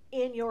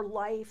 in your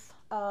life.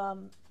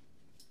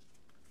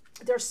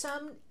 There's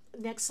some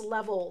next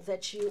level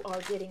that you are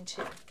getting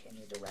to. Okay, I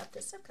need to wrap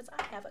this up because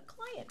I have a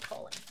client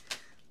calling.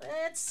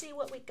 Let's see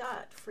what we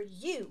got for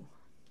you.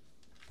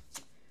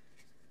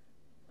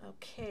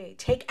 Okay,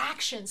 take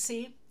action.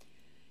 See,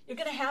 you're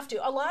going to have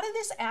to. A lot of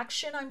this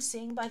action I'm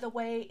seeing, by the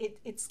way,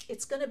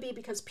 it's going to be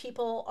because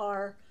people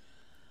are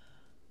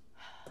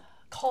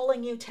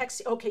calling you,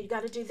 texting, okay, you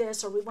got to do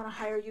this, or we want to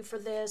hire you for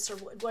this, or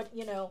what,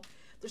 you know.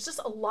 There's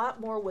just a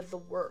lot more with the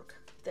work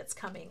that's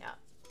coming up.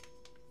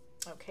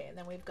 Okay, and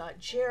then we've got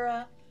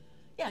Jira.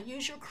 Yeah,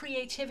 use your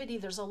creativity.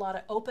 There's a lot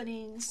of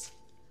openings.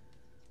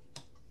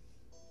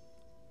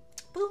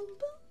 Boom,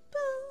 boom,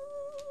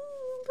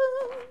 boom,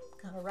 boom.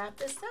 Gonna wrap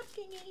this up,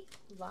 Kingy.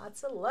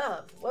 Lots of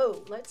love.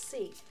 Whoa, let's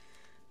see.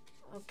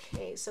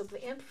 Okay, so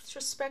the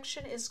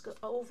introspection is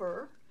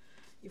over.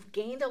 You've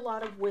gained a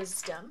lot of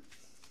wisdom.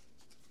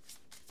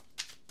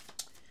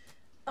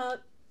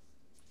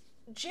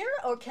 Jira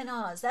or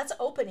Kanaz, that's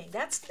opening.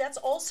 That's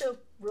also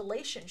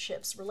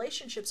relationships.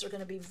 Relationships are going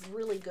to be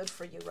really good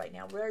for you right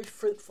now, very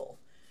fruitful.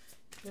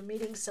 You're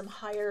meeting some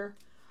higher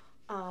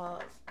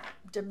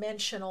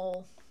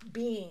dimensional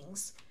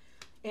beings,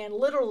 and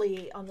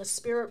literally on the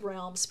spirit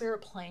realm,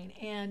 spirit plane,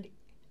 and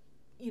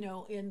you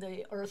know, in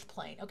the earth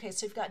plane. Okay,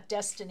 so you've got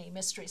destiny,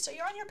 mystery. So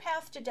you're on your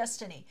path to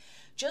destiny.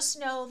 Just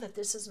know that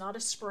this is not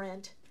a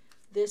sprint.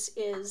 This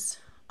is,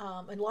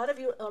 a lot of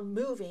you are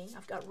moving.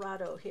 I've got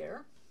Rado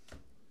here.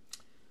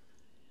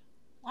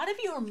 A lot of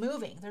you are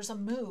moving. There's a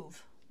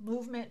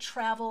movement,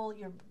 travel.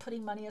 You're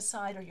putting money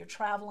aside, or you're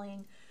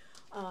traveling.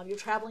 You're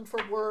traveling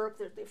for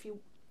work. If you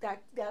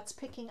that's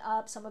picking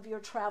up. Some of you are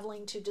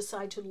traveling to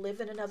decide to live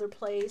in another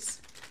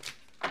place.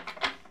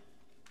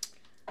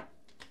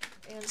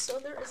 And so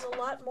there is a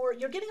lot more.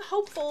 You're getting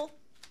hopeful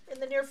in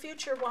the near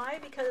future. Why?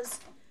 Because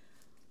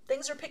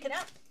things are picking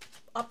up.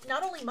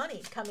 Not only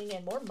money coming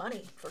in, more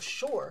money for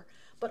sure,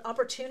 but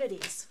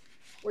opportunities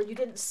where you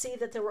didn't see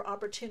that there were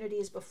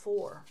opportunities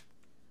before.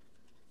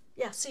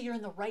 Yeah, so you're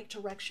in the right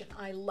direction.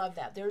 I love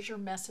that. There's your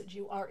message.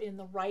 You are in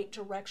the right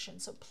direction.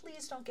 So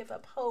please don't give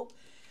up hope.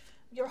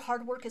 Your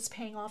hard work is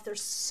paying off.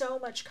 There's so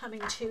much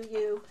coming to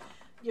you.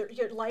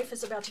 Your life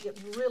is about to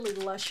get really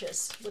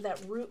luscious with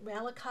that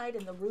malachite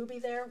and the ruby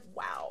there.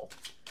 Wow.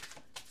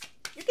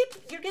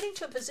 You're getting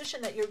to a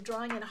position that you're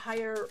drawing in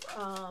higher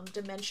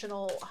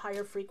dimensional,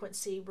 higher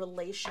frequency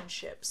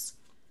relationships.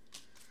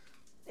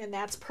 And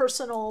that's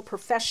personal,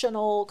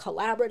 professional,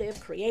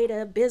 collaborative,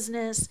 creative,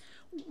 business,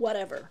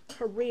 whatever,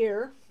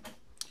 career.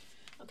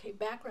 Okay,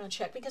 background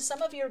check, because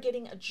some of you are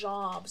getting a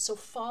job. So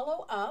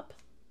follow up.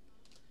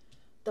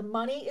 The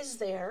money is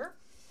there.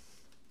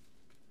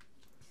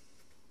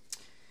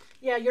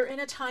 Yeah, you're in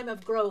a time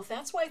of growth.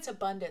 That's why it's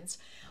abundance.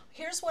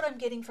 Here's what I'm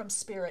getting from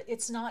Spirit.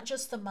 It's not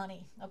just the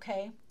money,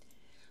 okay?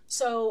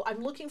 So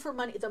I'm looking for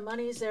money. The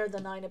money's there, the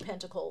Nine of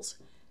Pentacles.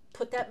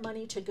 Put that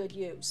money to good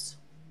use.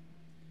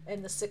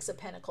 And the Six of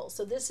Pentacles.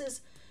 So this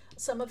is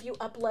some of you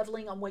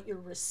up-leveling on what you're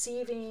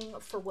receiving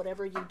for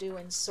whatever you do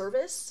in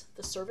service,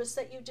 the service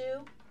that you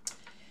do.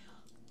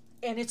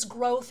 And it's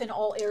growth in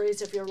all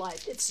areas of your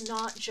life. It's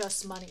not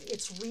just money.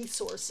 It's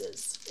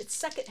resources. It's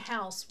second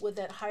house with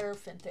that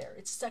Hierophant there.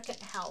 It's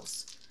second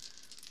house.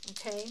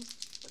 Okay?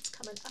 What's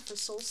coming up for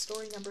soul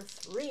story number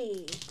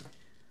 3?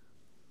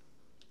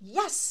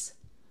 Yes!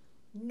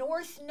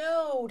 North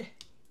Node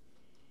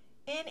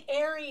in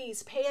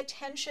Aries. Pay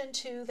attention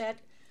to that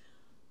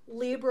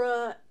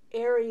Libra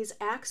Aries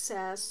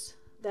access,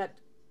 that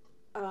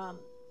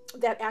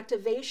that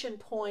activation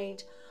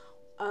point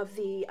of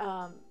the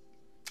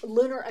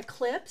lunar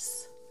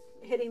eclipse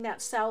hitting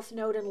that south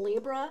node in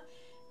Libra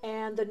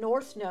and the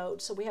north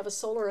node. So we have a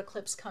solar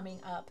eclipse coming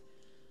up.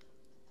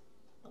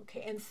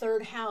 Okay, and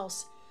third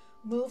house,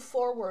 move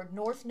forward.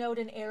 North node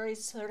in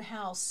Aries, third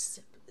house.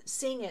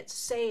 Sing it,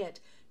 say it,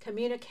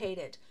 communicate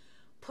it.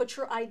 Put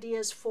your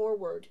ideas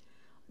forward.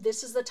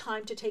 This is the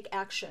time to take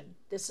action.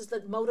 This is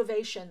the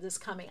motivation that's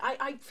coming.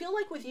 I feel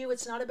like with you,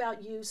 it's not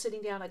about you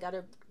sitting down, I got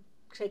to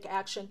take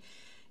action.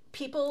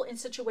 People in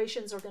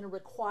situations are going to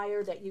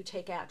require that you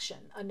take action.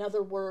 In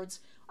other words,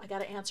 I got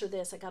to answer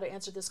this. I got to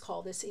answer this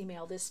call, this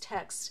email, this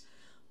text,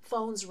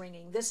 phone's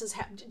ringing. This is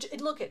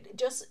look at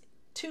just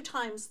 2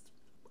 times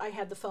I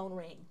had the phone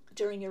ring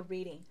during your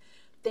reading.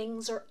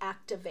 Things are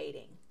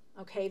activating.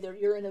 Okay,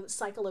 you're in a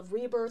cycle of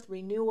rebirth,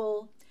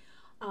 renewal.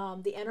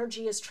 The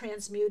energy is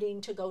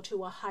transmuting to go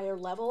to a higher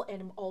level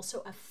and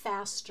also a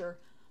faster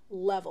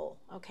level.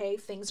 Okay,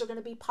 things are going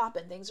to be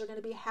popping. Things are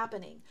going to be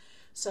happening.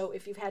 So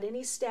if you've had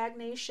any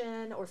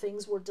stagnation or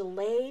things were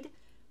delayed,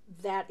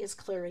 that is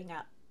clearing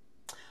up.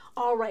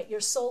 All right, your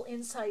soul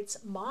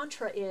insights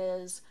mantra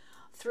is,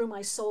 through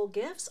my soul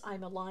gifts,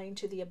 I'm aligned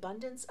to the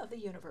abundance of the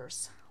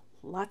universe.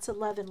 Lots of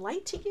love and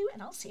light to you,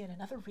 and I'll see you in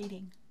another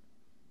reading.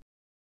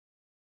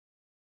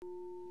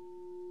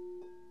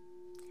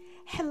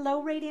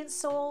 Hello, Radiant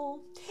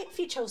Soul. If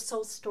you chose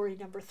soul story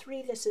number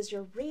 3, this is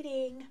your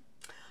reading.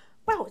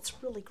 Wow,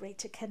 it's really great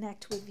to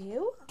connect with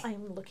you.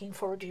 I'm looking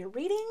forward to your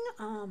reading.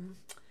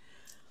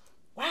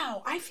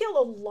 Wow, I feel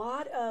a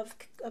lot of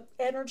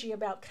energy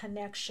about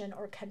connection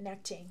or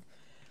connecting.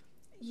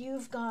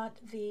 You've got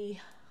the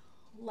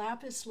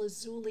Lapis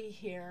Lazuli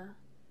here.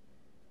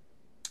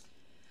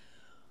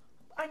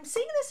 I'm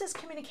seeing this as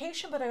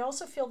communication, but I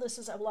also feel this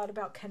is a lot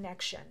about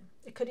connection.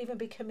 It could even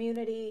be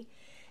community.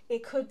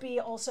 It could be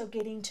also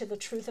getting to the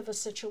truth of a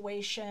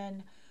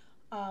situation,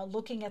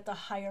 looking at the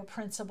higher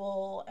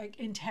principle,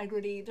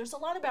 integrity. There's a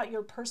lot about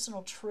your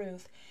personal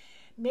truth.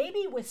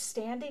 Maybe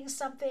withstanding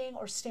something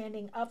or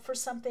standing up for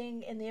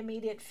something in the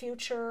immediate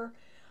future.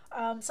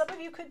 Some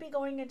of you could be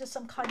going into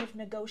some kind of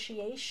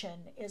negotiation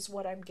is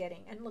what I'm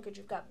getting. And look,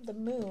 you've got the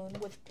moon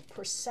with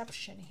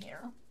perception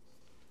here.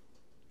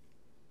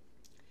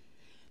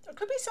 There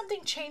could be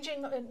something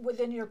changing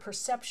within your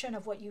perception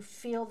of what you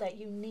feel that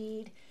you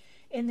need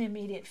in the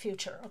immediate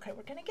future. Okay,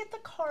 we're going to get the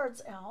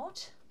cards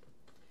out.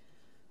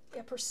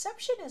 Yeah,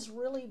 perception is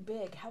really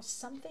big, how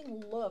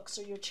something looks,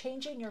 or you're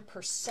changing your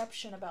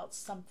perception about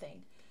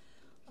something.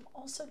 I'm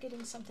also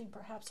getting something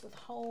perhaps with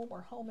home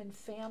or home and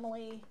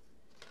family.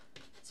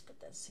 Let's put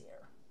this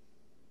here.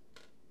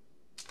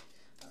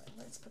 All right,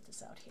 let's put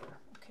this out here.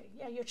 Okay,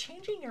 yeah, you're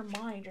changing your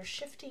mind. You're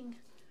shifting.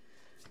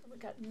 We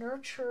got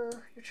nurture.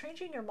 You're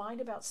changing your mind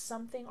about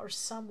something or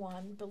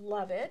someone,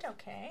 beloved.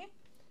 Okay.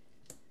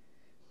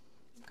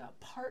 We've got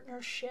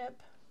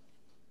partnership.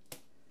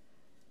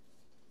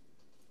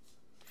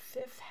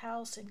 5th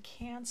house in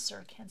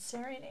Cancer,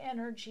 Cancerian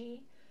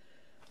energy,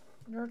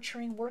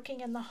 nurturing,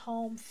 working in the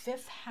home,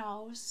 5th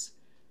house.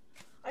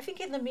 I think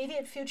in the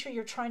immediate future,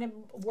 you're trying to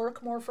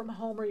work more from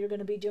home, or you're going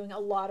to be doing a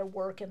lot of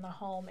work in the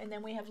home. And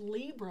then we have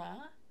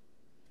Libra.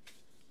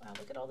 Wow,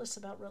 look at all this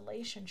about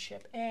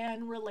relationship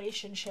and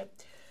relationship.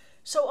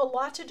 So a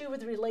lot to do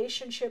with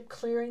relationship,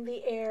 clearing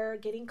the air,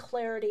 getting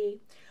clarity.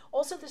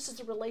 Also, this is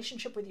a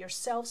relationship with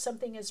yourself.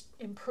 Something is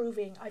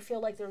improving. I feel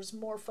like there's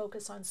more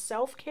focus on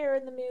self-care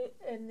in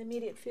the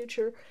immediate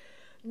future.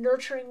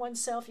 Nurturing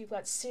oneself. You've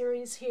got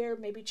Ceres here,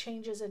 maybe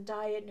changes in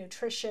diet,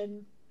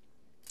 nutrition,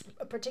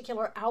 a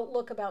particular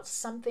outlook about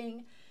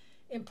something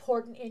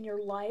important in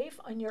your life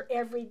on your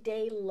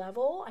everyday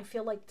level. I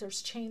feel like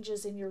there's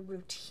changes in your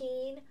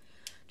routine,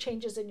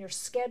 changes in your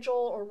schedule,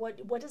 or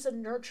what is a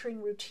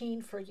nurturing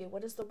routine for you?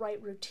 What is the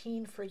right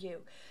routine for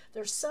you?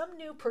 There's some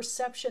new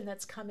perception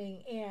that's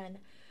coming in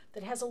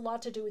that has a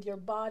lot to do with your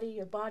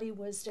body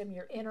wisdom,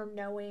 your inner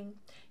knowing.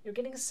 You're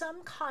getting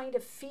some kind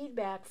of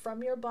feedback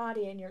from your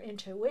body and your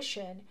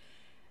intuition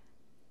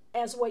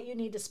as what you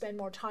need to spend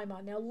more time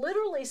on. Now,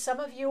 literally, some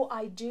of you,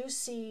 I do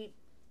see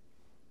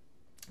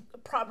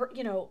proper,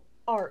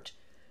 art,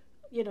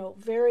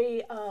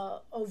 very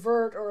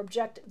overt or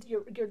objective.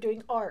 You're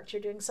doing art,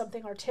 you're doing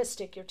something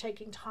artistic, you're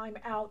taking time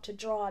out to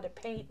draw, to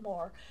paint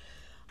more.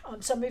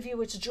 Some of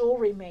you, it's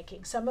jewelry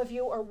making. Some of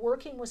you are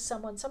working with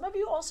someone. Some of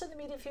you also in the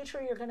immediate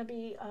future, you're going to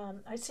be,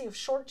 I see a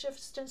short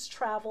distance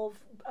travel.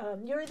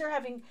 You're either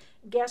having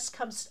guests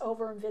come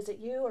over and visit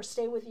you or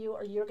stay with you,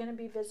 or you're going to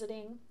be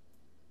visiting.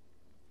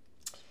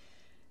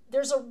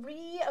 There's a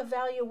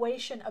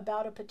reevaluation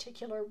about a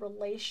particular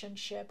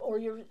relationship, or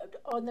you're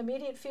on the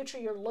immediate future,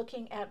 you're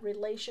looking at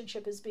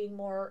relationship as being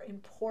more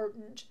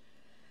important.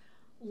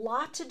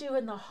 Lot to do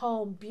in the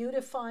home,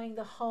 beautifying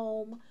the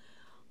home.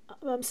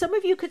 Some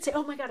of you could say,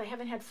 oh my God, I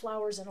haven't had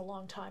flowers in a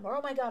long time. Or,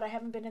 oh my God, I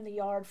haven't been in the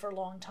yard for a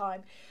long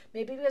time.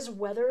 Maybe because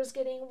weather is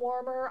getting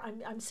warmer,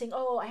 I'm seeing,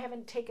 oh, I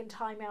haven't taken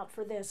time out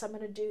for this. I'm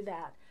going to do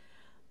that.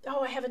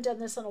 Oh, I haven't done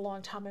this in a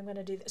long time. I'm going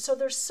to do this. So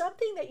there's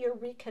something that you're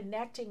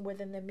reconnecting with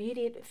in the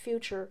immediate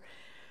future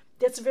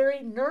that's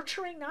very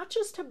nurturing, not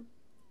just to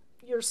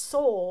your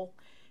soul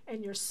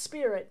and your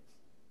spirit,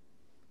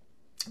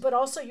 but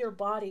also your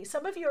body.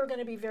 Some of you are going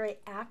to be very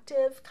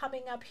active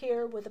coming up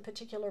here with a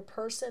particular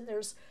person.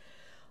 There's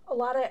a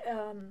lot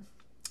of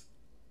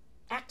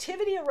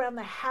activity around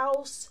the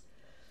house,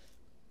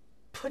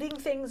 putting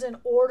things in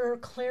order,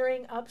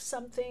 clearing up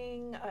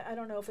something. I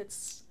don't know if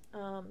it's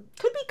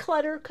could be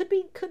clutter, could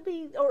be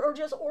or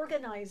just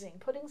organizing,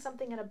 putting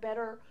something in a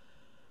better.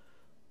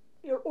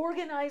 You're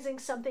organizing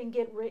something,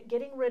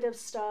 getting rid of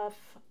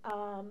stuff.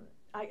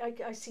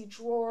 I see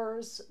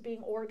drawers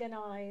being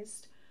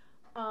organized.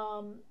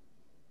 Now,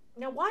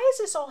 why is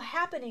this all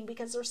happening?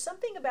 Because there's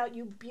something about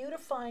you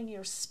beautifying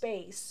your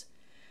space.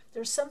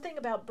 There's something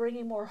about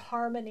bringing more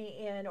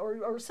harmony in,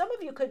 or some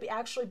of you could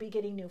actually be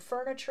getting new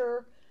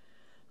furniture.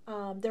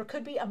 There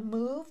could be a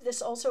move.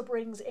 This also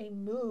brings a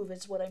move,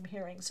 is what I'm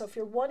hearing. So if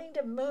you're wanting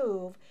to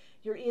move,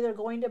 you're either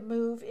going to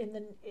move in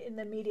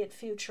the immediate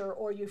future,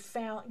 or you're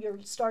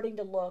starting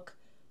to look,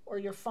 or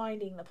you're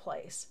finding the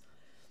place.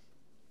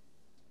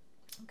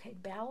 Okay,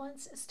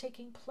 balance is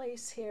taking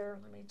place here.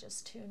 Let me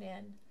just tune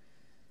in.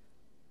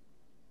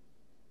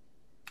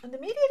 In the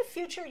immediate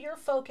future, your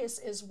focus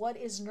is what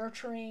is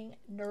nurturing,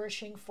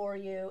 nourishing for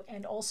you,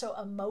 and also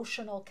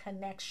emotional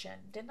connection.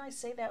 Didn't I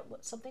say that?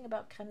 Something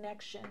about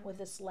connection with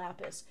this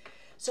lapis.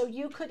 So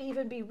you could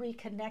even be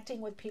reconnecting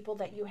with people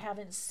that you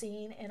haven't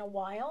seen in a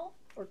while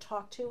or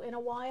talked to in a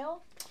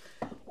while,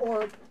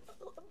 or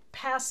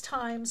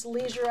pastimes,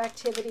 leisure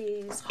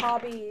activities,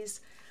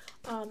 hobbies.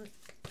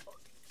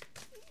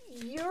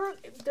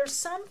 There's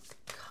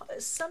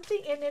something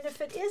in it.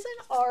 If it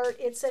isn't art,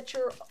 it's that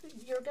you're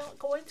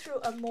going through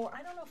a more,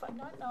 I don't know if I'm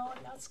not, no,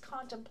 that's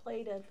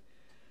contemplative,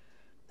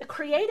 the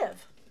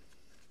creative.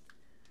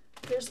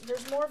 There's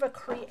more of a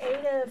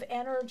creative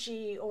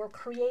energy or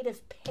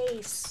creative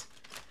pace,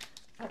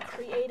 a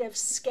creative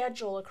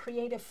schedule, a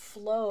creative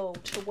flow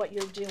to what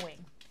you're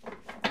doing.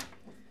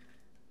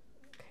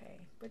 Okay,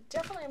 but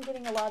definitely I'm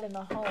getting a lot in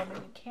the home,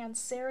 and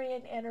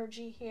Cancerian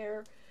energy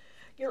here.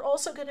 You're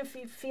also going to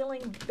be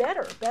feeling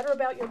better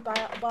about your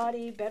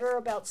body, better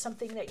about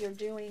something that you're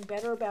doing,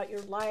 better about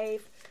your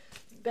life,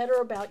 better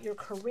about your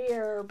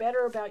career,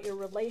 better about your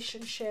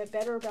relationship,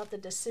 better about the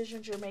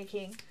decisions you're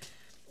making.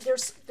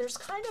 There's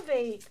kind of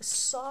a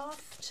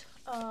soft,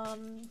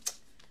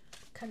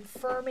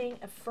 confirming,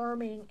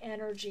 affirming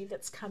energy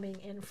that's coming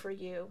in for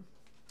you.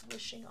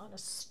 Wishing on a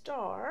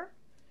star.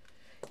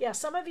 Yeah,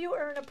 some of you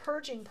are in a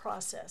purging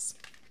process.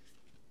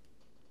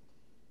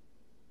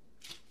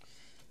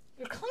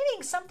 You're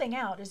cleaning something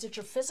out. Is it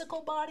your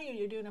physical body? Are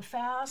you doing a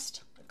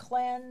fast, a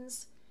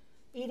cleanse,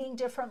 eating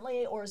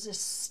differently? Or is this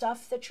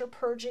stuff that you're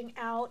purging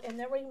out? And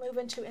then we move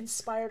into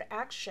inspired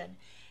action.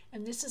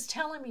 And this is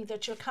telling me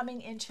that you're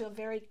coming into a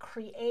very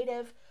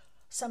creative,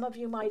 some of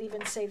you might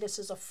even say this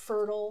is a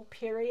fertile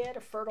period,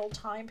 a fertile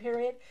time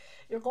period.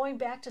 You're going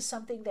back to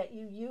something that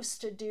you used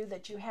to do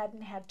that you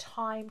hadn't had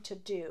time to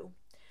do.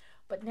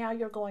 But now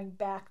you're going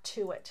back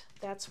to it.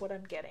 That's what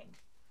I'm getting.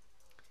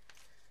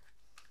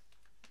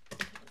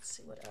 Let's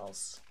see what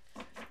else.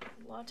 A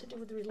lot to do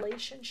with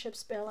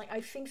relationships, Belling. I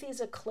think these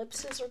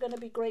eclipses are going to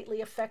be greatly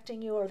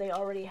affecting you, or they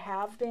already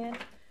have been.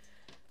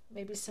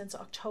 Maybe since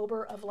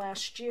October of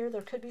last year.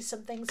 There could be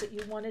some things that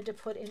you wanted to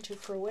put into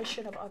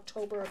fruition of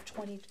October of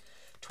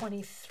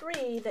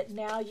 2023 that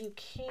now you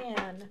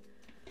can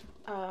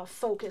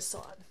focus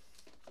on.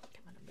 I'm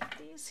going to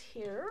move these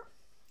here.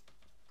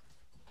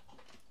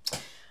 I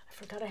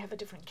forgot I have a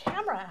different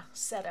camera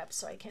set up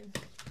so I can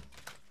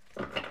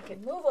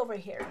move over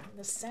here in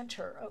the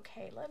center.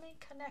 Okay, let me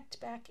connect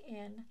back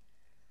in.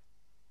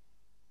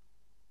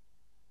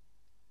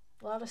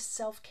 A lot of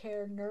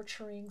self-care,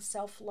 nurturing,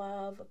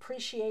 self-love,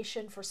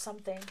 appreciation for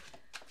something.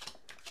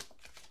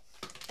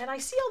 And I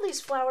see all these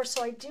flowers,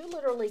 so I do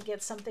literally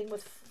get something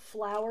with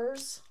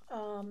flowers.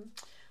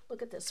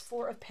 Look at this,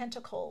 4 of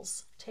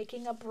Pentacles,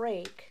 taking a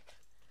break.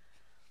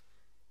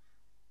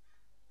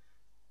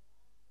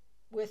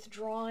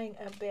 Withdrawing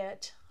a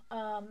bit.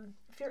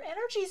 If your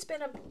energy's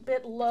been a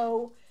bit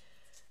low,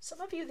 some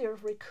of you, they're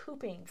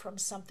recouping from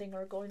something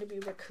or going to be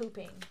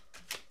recouping.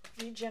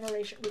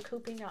 Regeneration,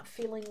 recouping, not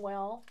feeling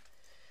well.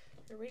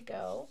 Here we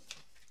go.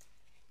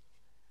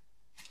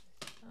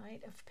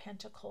 Knight of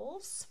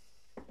Pentacles.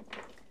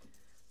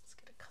 Let's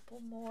get a couple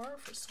more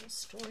for soul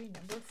story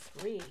number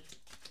 3.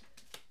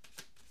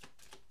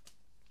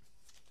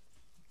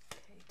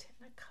 Okay,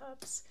 10 of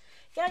Cups.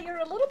 Yeah, you're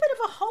a little bit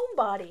of a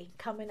homebody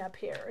coming up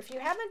here. If you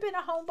haven't been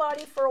a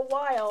homebody for a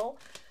while,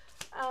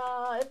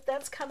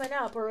 that's coming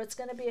up, or it's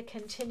going to be a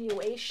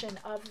continuation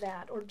of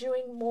that, or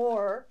doing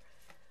more.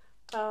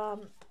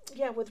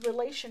 Yeah, with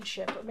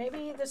relationship. Or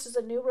maybe this is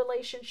a new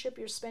relationship.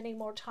 You're spending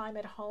more time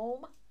at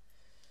home,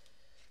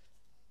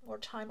 more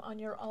time on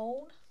your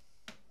own.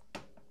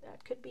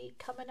 That could be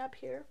coming up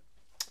here.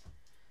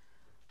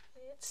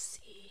 Let's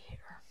see here.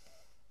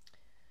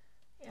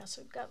 Yeah,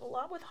 so we've got a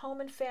lot with home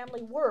and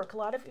family work. A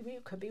lot of you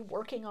could be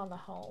working on the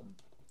home,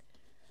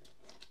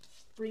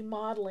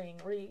 remodeling,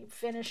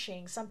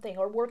 refinishing something,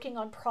 or working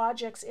on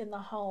projects in the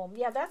home.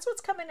 Yeah, that's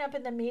what's coming up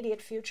in the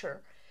immediate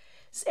future.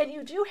 And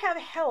you do have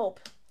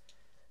help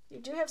You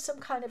do have some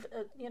kind of,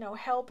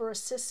 help or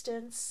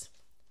assistance.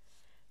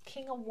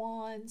 King of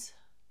Wands.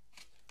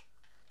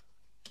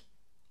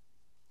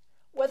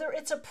 Whether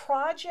it's a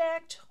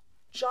project,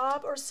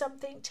 job, or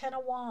something, Ten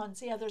of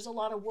Wands. Yeah, there's a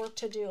lot of work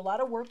to do. A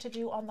lot of work to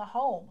do on the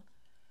home.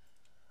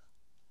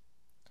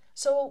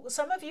 So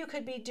some of you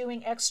could be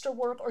doing extra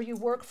work, or you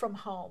work from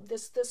home.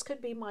 This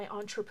could be my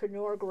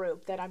entrepreneur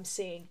group that I'm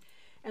seeing.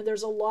 And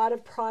there's a lot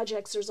of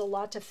projects. There's a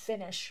lot to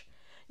finish.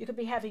 You could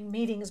be having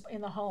meetings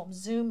in the home,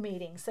 Zoom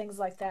meetings, things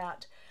like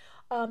that.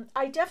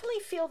 I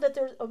definitely feel that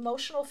there's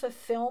emotional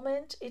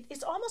fulfillment.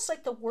 It's almost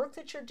like the work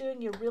that you're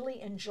doing, you're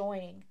really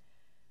enjoying.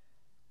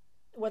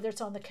 Whether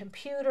it's on the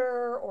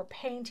computer or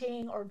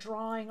painting or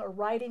drawing or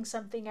writing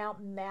something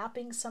out,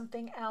 mapping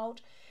something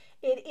out.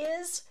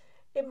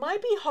 It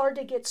might be hard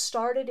to get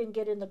started and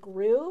get in the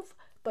groove,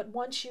 but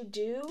once you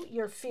do,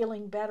 you're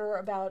feeling better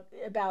about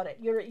it.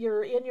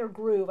 You're in your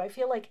groove. I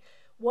feel like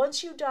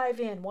once you dive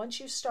in, once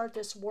you start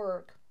this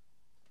work,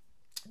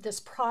 this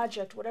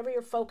project, whatever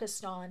you're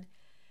focused on,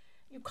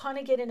 you kind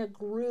of get in a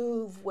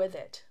groove with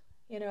it,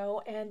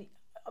 and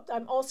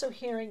I'm also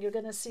hearing you're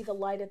going to see the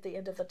light at the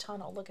end of the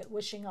tunnel. Look at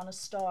wishing on a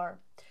star.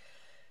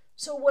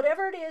 So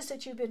whatever it is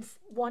that you've been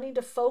wanting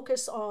to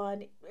focus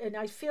on, and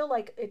I feel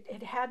like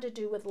it had to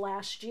do with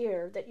last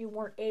year that you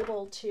weren't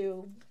able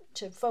to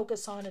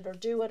focus on it or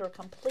do it or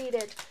complete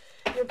it,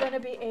 you're going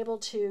to be able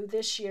to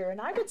this year. And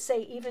I would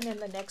say even in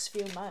the next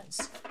few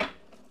months,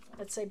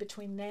 let's say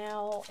between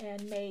now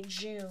and May,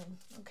 June,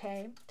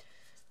 okay?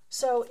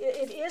 So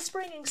it is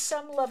bringing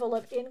some level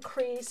of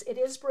increase. It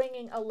is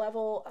bringing a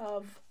level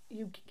of,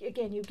 you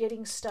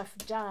getting stuff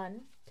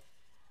done.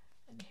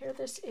 And here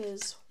this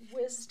is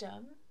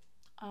wisdom,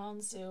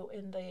 Anzu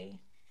in the,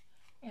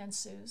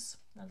 Ansus,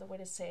 another way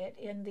to say it,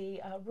 in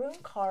the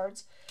rune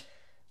cards.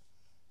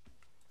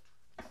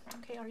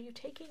 Okay, are you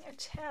taking a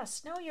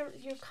test? No, you're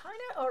kind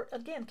of, or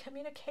again,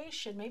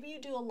 communication. Maybe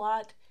you do a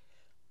lot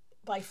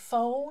by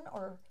phone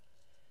or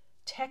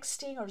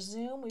texting or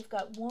Zoom. We've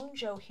got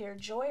Wunjo here,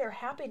 joy or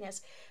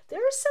happiness.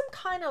 There is some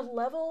kind of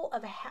level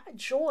of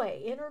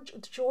joy, inner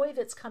joy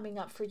that's coming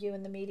up for you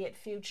in the immediate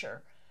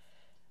future.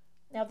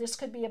 Now, this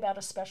could be about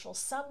a special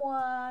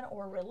someone,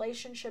 or a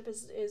relationship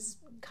is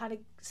kind of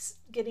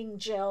getting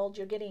gelled.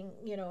 You're getting,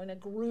 in a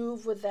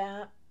groove with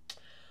that.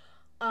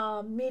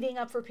 Meeting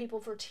up for people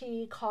for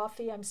tea,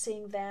 coffee, I'm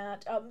seeing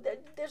that.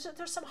 There's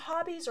some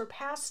hobbies or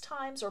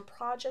pastimes or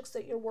projects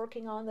that you're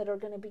working on that are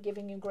going to be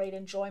giving you great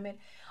enjoyment.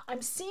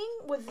 I'm seeing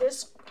with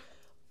this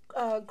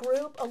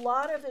group a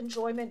lot of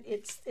enjoyment.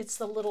 It's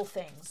the little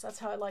things. That's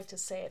how I like to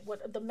say it.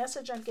 What the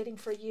message I'm getting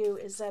for you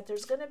is that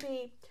there's going to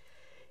be,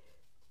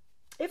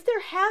 if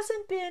there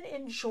hasn't been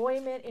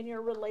enjoyment in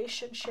your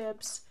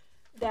relationships,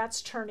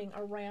 that's turning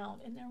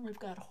around. And then we've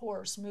got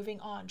horse, moving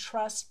on,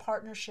 trust,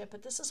 partnership,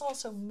 but this is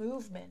also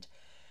movement.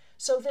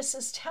 So this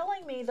is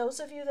telling me,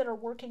 those of you that are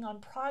working on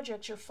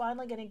projects, you're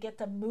finally going to get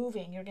them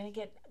moving. You're going to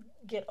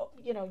get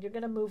you're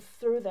going to move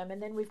through them.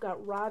 And then we've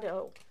got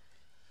Rado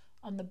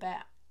on the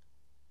back,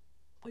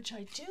 which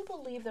I do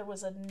believe there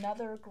was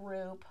another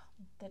group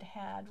that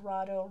had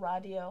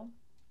radio.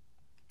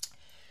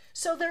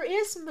 So there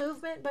is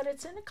movement, but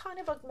it's in a kind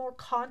of a more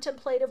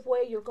contemplative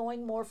way. You're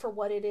going more for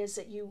what it is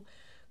that you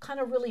kind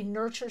of really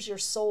nurtures your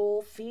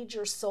soul, feeds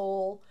your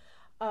soul.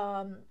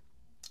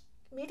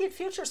 Immediate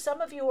future, some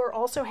of you are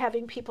also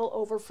having people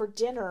over for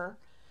dinner.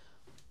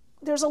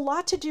 There's a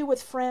lot to do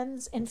with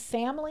friends and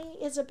family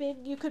is a big,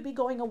 you could be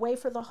going away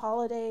for the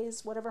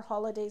holidays, whatever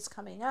holidays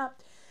coming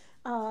up.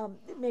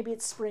 Maybe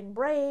it's spring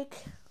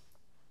break,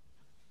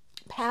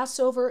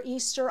 Passover,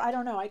 Easter, I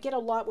don't know. I get a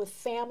lot with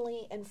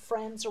family and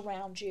friends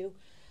around you.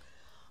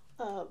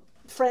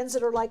 Friends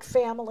that are like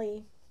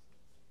family.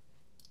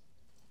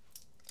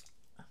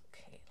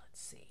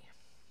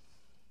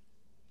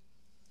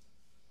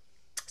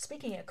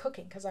 Speaking of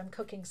cooking, because I'm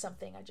cooking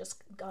something, I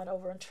just got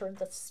over and turned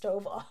the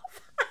stove off.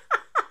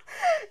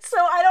 So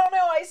I don't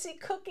know, I see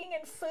cooking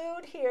and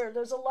food here.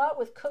 There's a lot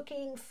with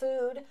cooking,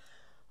 food.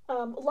 A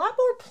lot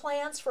more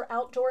plans for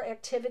outdoor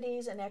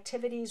activities and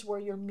activities where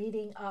you're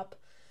meeting up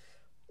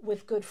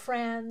with good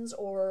friends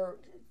or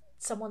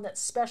someone that's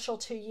special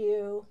to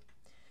you.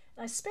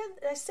 And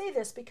I say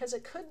this because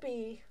it could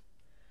be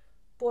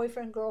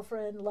boyfriend,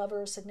 girlfriend,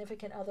 lover,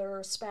 significant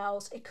other,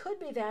 spouse. It could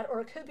be that,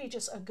 or it could be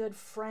just a good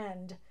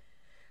friend.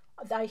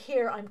 I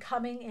hear, I'm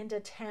coming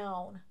into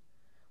town.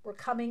 We're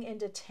coming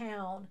into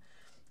town.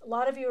 A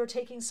lot of you are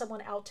taking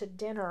someone out to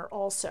dinner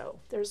also.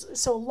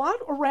 So a lot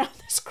around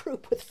this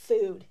group with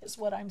food is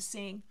what I'm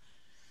seeing.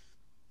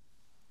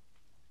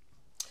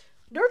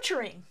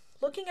 Nurturing.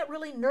 Looking at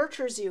really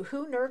nurtures you.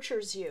 Who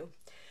nurtures you?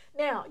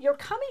 Now,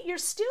 you're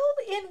still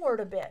inward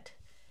a bit.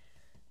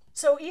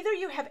 So either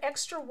you have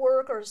extra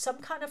work or some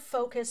kind of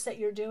focus that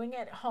you're doing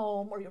at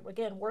home, or you're,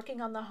 again, working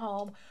on the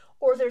home,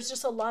 or there's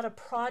just a lot of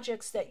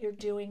projects that you're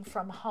doing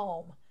from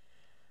home.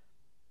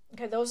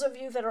 Okay, those of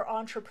you that are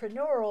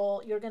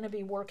entrepreneurial, you're going to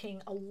be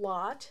working a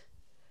lot.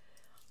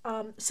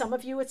 Some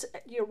of you, it's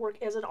your work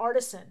as an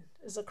artisan,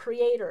 as a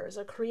creator, as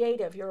a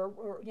creative. You're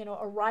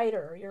a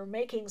writer. You're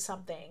making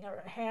something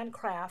or a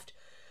handcraft.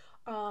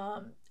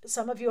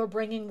 Some of you are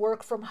bringing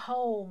work from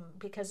home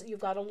because you've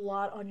got a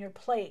lot on your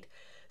plate.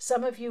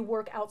 Some of you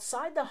work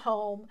outside the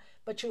home,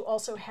 but you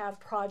also have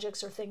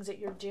projects or things that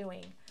you're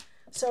doing.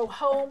 So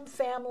home,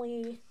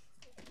 family,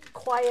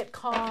 quiet,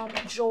 calm,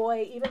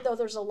 joy, even though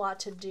there's a lot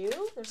to do,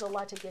 there's a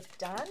lot to get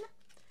done.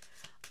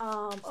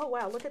 Oh,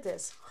 wow, look at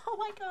this. Oh,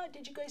 my God,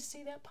 did you guys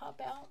see that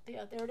pop out?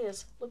 Yeah, there it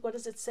is. Look, what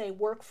does it say?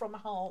 Work from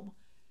home.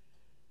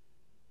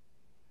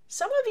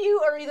 Some of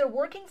you are either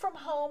working from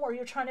home or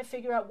you're trying to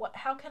figure out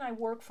how can I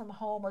work from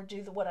home or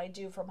do what I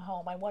do from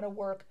home. I want to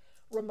work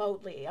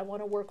remotely. I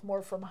want to work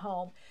more from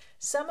home.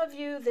 Some of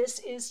you, this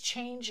is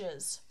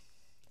changes.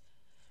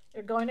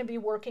 You're going to be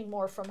working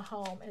more from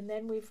home. And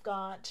then we've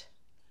got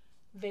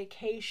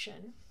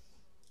vacation.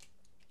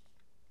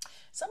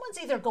 Someone's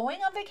either going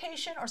on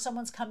vacation or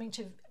someone's coming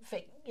to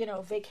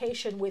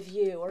vacation with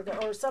you,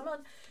 or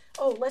someone,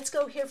 oh, let's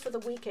go here for the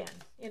weekend,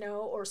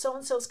 or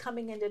so-and-so's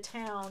coming into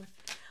town.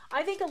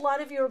 I think a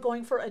lot of you are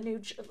going for a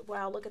new,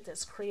 wow, look at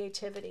this,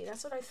 creativity.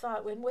 That's what I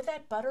thought. When with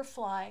that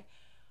butterfly,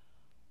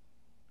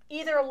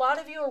 either a lot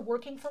of you are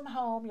working from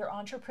home, you're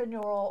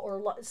entrepreneurial,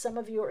 or some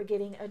of you are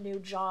getting a new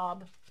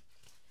job.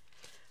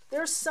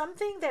 There's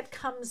something that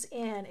comes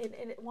in, and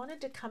it wanted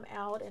to come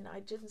out, and I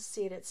didn't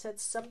see it. It said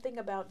something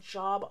about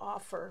job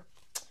offer.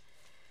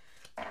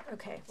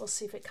 Okay, we'll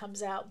see if it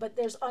comes out. But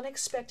there's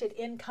unexpected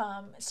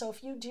income. So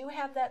if you do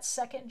have that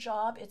second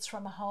job, it's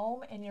from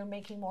home, and you're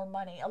making more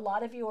money. A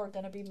lot of you are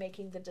going to be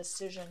making the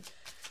decision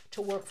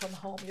to work from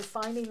home. You're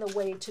finding the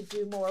way to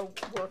do more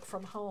work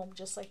from home,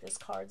 just like this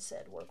card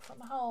said, work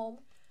from home,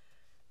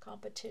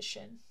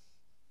 competition.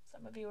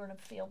 Some of you are in a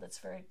field that's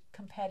very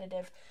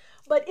competitive.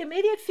 But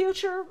immediate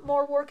future,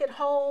 more work at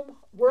home,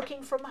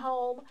 working from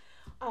home.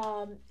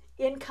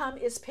 Income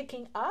is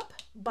picking up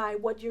by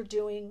what you're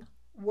doing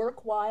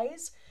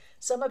work-wise.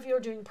 Some of you are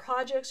doing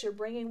projects, you're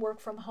bringing work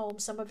from home.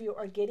 Some of you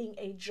are getting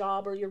a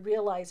job, or you're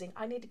realizing,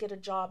 I need to get a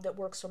job that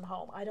works from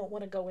home. I don't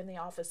want to go in the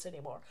office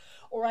anymore.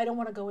 Or I don't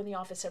want to go in the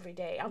office every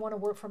day. I want to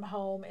work from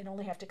home and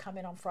only have to come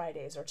in on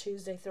Fridays or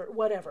Tuesday, Thursday,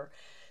 whatever.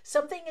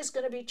 Something is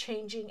going to be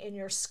changing in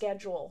your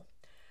schedule.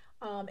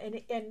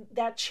 And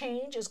that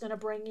change is going to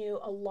bring you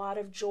a lot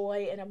of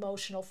joy and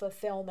emotional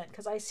fulfillment.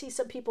 Because I see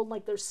some people in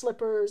like their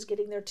slippers,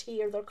 getting their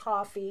tea or their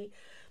coffee,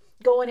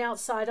 going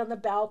outside on the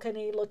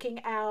balcony,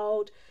 looking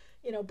out,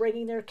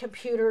 bringing their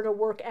computer to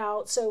work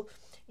out. So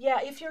yeah,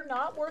 if you're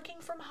not working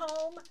from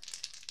home,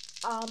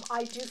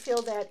 I do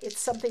feel that it's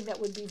something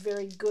that would be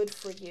very good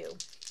for you.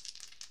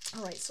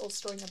 All right, soul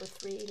story number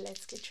 3.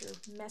 Let's get your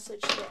message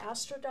to the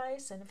Astro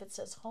Dice. And if it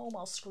says home,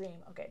 I'll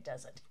scream. Okay, it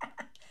doesn't.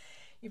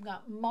 You've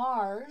got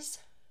Mars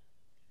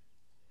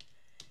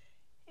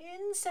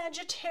in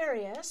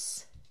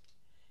Sagittarius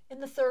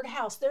in the 3rd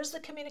house. There's the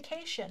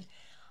communication.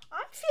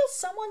 I feel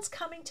someone's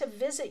coming to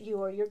visit you,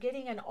 or you're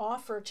getting an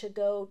offer to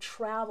go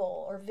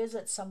travel or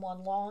visit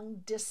someone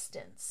long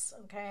distance,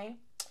 okay?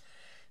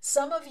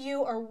 Some of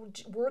you are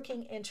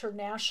working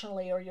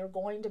internationally, or you're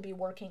going to be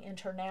working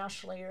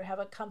internationally, or have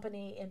a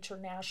company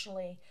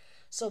internationally.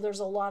 So there's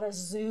a lot of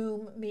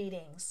Zoom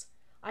meetings.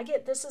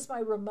 This is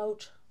my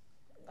remote.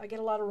 I get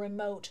a lot of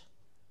remote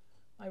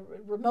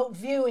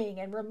viewing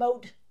and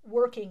remote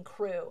working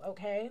crew,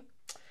 okay?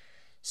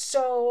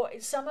 So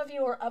some of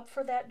you are up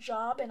for that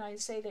job, and I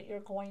say that you're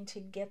going to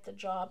get the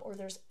job, or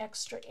there's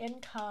extra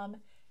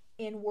income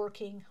in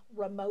working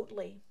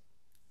remotely.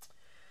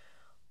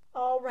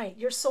 All right,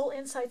 your Soul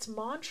Insights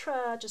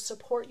mantra to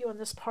support you on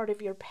this part of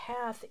your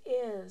path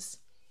is,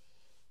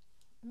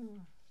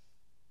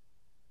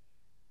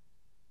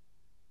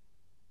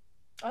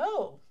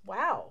 oh,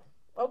 wow.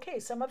 Okay,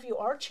 some of you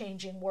are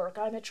changing work.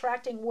 I'm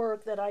attracting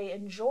work that I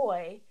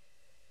enjoy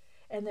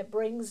and that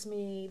brings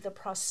me the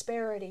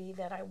prosperity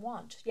that I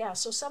want. Yeah,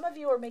 so some of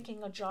you are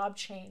making a job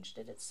change.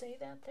 Did it say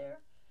that there?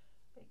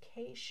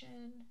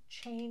 Vacation,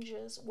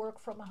 changes, work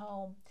from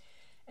home,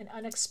 and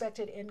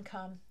unexpected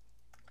income.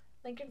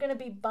 I think you're going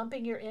to be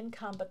bumping your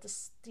income, but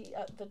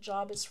the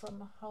job is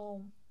from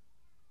home.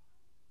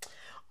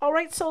 All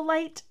right, so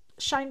light,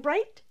 shine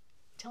bright.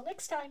 Till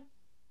next time.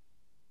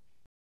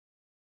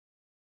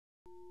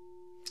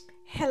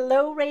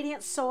 Hello,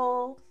 Radiant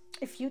Soul.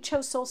 If you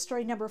chose soul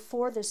story number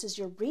 4, this is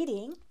your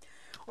reading.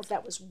 Or if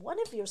that was one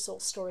of your soul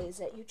stories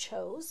that you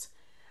chose,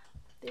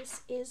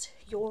 this is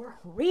your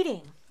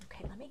reading.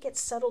 Okay, let me get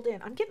settled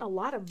in. I'm getting a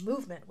lot of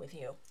movement with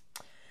you.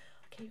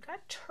 Okay, you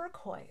got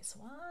turquoise.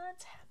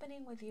 What's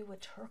happening with you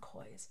with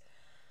turquoise?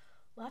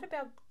 A lot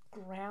about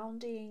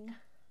grounding,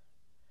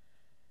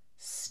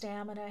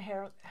 stamina,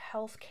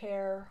 health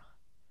care,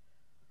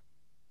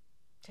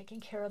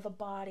 taking care of the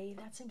body.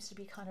 That seems to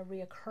be kind of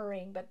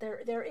reoccurring, but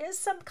there is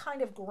some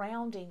kind of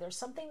grounding. There's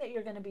something that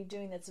you're going to be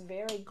doing that's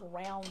very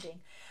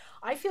grounding.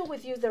 I feel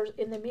with you, there's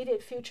in the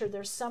immediate future,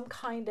 there's some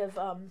kind of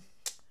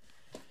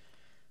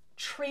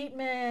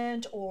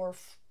treatment or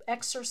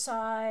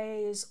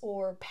exercise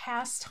or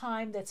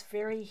pastime that's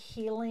very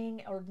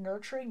healing or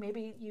nurturing.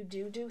 Maybe you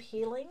do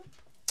healing.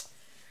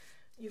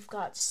 You've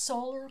got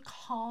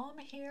SolarCalm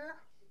here.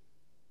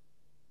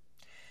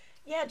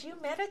 Yeah, do you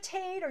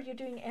meditate? Are you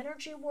doing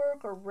energy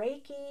work or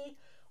Reiki?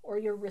 or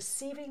you're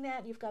receiving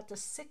that. You've got the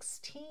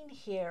 16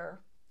 here.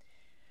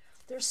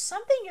 There's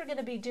something you're going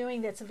to be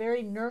doing that's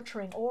very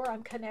nurturing, or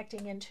I'm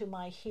connecting into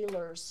my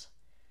healers.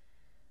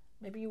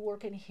 Maybe you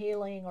work in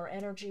healing or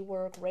energy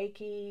work,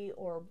 Reiki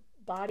or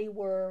body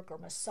work or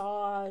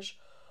massage.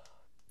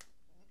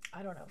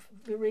 I don't know,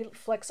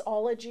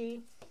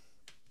 reflexology,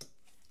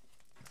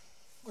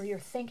 or you're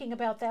thinking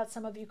about that.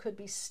 Some of you could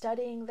be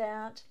studying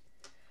that.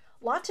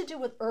 A lot to do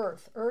with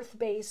earth,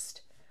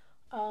 earth-based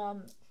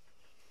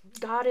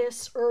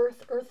goddess,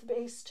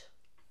 earth-based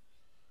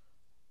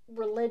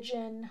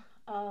religion,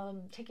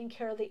 taking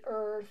care of the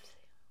earth,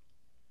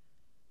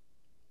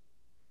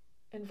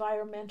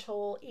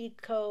 environmental,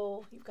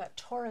 eco. You've got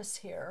Taurus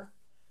here.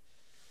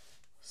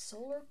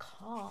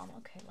 SolarCalm.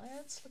 Okay,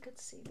 let's look at,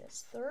 see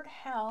this. Third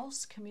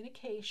house,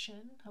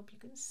 communication. Hope you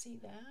can see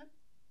that.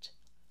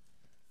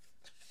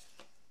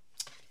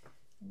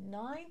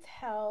 Ninth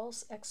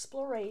house,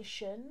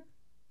 exploration.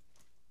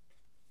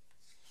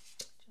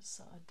 Just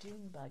saw a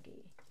dune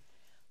buggy.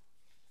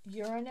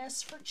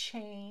 Uranus for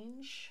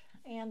change,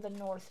 and the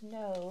North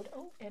Node.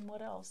 Oh, and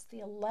what else?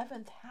 The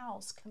 11th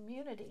house,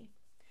 community.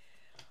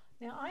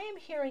 Now, I am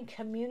hearing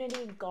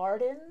community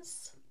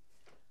gardens.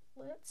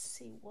 Let's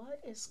see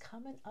what is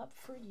coming up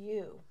for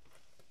you.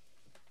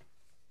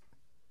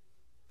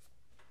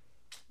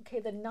 Okay,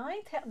 the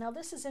ninth house. Now,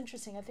 this is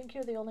interesting. I think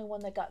you're the only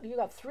one that you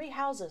got 3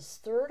 houses.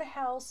 3rd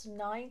house,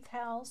 9th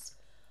house,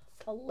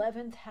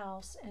 11th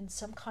house, and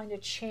some kind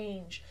of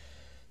change.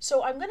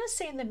 So I'm going to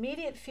say in the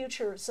immediate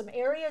future, some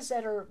areas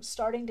that are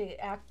starting to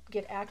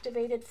get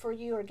activated for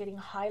you or getting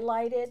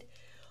highlighted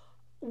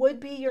would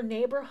be your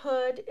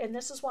neighborhood. And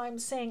this is why I'm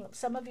saying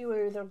some of you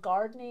are either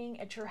gardening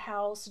at your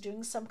house,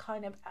 doing some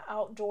kind of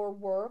outdoor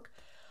work.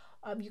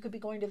 You could be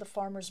going to the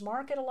farmer's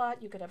market a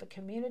lot. You could have a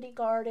community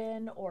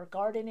garden or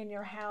garden in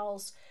your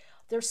house.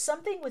 There's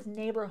something with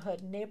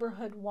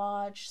neighborhood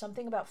watch,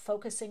 something about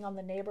focusing on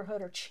the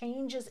neighborhood or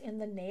changes in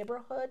the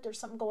neighborhood. There's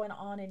something going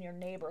on in your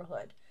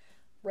neighborhood,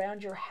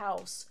 around your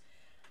house.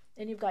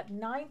 And you've got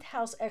 9th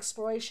house,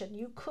 exploration.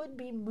 You could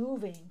be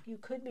moving. You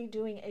could be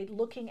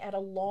looking at a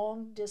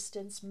long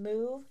distance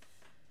move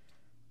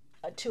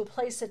to a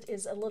place that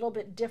is a little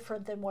bit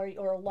different than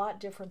or a lot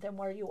different than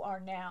where you are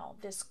now.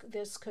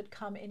 This could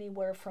come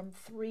anywhere from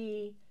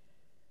 3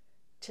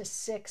 to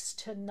 6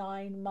 to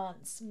 9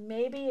 months,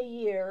 maybe a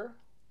year.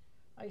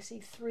 I see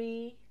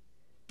 3,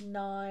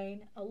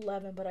 9,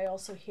 11, but I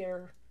also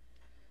hear,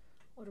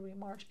 what are we,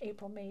 March,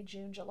 April, May,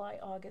 June, July,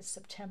 August,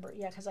 September.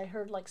 Yeah, because I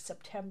heard like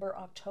September,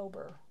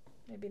 October.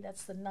 Maybe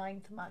that's the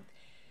 9th month.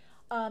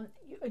 A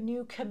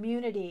new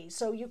community.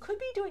 So you could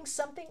be doing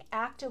something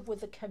active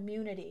with the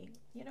community.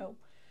 You know,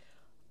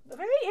 a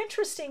very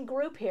interesting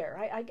group here.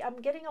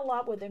 I'm getting a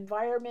lot with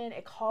environment,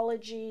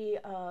 ecology,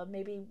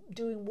 maybe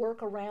doing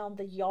work around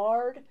the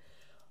yard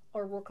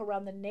or work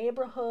around the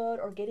neighborhood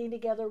or getting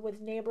together with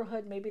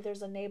neighborhood. Maybe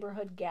there's a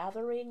neighborhood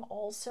gathering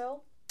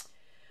also.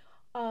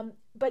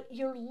 But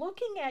you're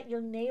looking at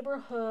your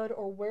neighborhood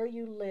or where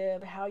you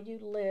live, how you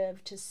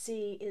live, to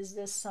see, is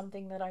this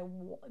something that I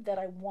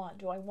want?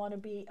 Do I want to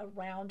be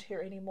around here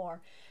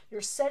anymore?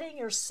 You're setting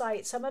your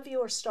sight. Some of you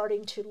are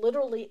starting to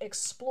literally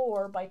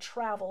explore by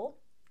travel.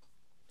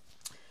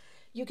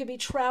 You could be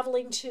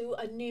traveling to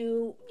a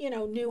new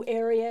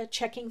area,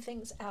 checking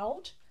things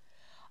out.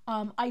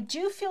 I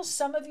do feel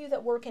some of you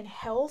that work in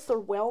health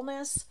or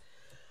wellness,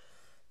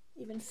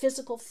 even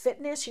physical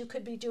fitness, you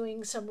could be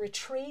doing some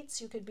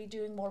retreats, you could be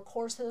doing more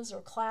courses or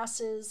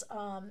classes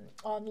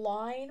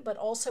online, but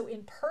also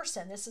in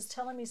person. This is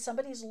telling me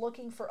somebody's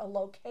looking for a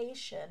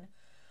location,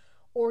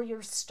 or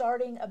you're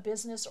starting a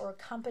business or a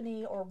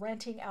company or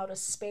renting out a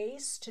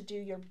space to do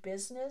your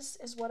business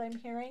is what I'm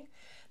hearing,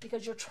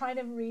 because you're trying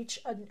to reach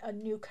a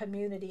new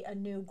community, a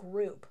new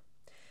group.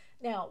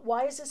 Now,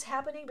 why is this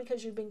happening?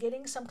 Because you've been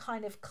getting some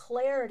kind of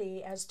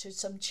clarity as to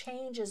some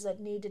changes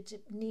that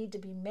need to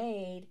be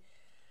made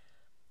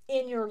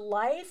in your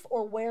life,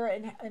 or where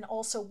and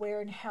also where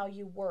and how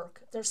you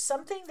work. There's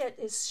something that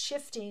is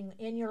shifting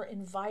in your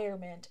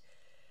environment,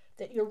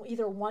 that you're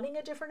either wanting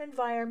a different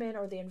environment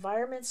or the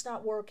environment's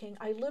not working.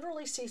 I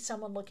literally see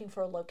someone looking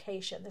for a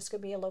location. This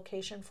could be a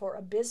location for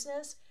a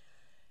business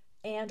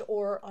and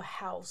or a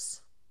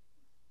house.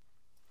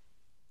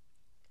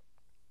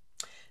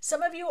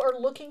 Some of you are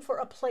looking for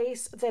a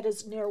place that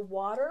is near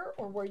water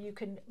or where you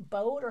can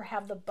boat or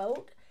have the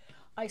boat.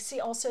 I see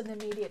also in the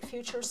immediate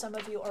future, some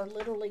of you are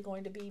literally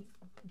going to be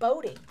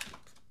boating,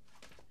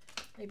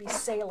 maybe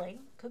sailing,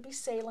 could be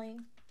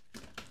sailing.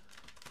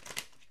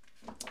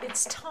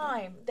 It's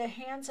time. The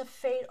hands of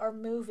fate are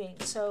moving.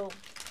 So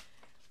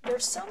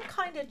there's some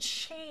kind of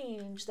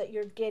change that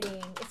you're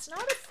getting. It's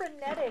not a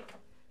frenetic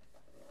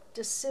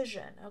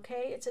decision,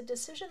 okay? It's a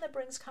decision that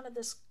brings kind of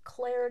this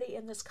clarity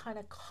and this kind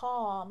of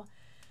calm.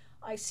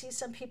 I see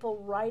some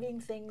people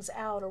writing things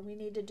out, or we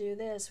need to do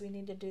this, we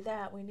need to do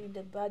that, we need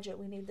to budget,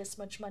 we need this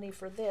much money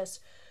for this.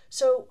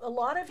 So a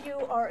lot of you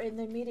are in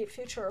the immediate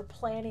future are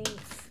planning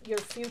your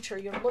future.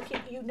 You're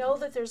looking, you know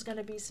that there's going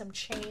to be some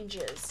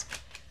changes.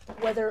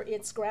 whether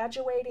it's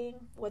graduating,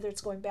 whether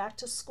it's going back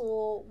to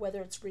school,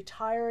 whether it's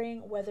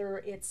retiring, whether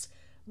it's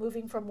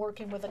moving from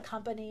working with a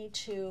company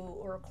to,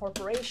 or a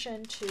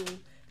corporation, to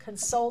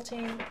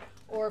consulting,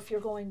 or if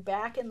you're going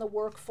back in the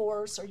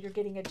workforce or you're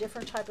getting a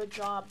different type of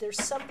job,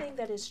 there's something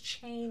that is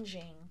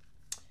changing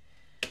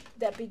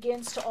that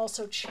begins to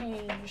also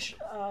change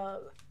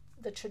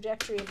the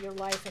trajectory of your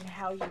life and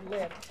how you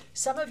live.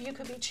 Some of you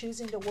could be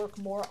choosing to work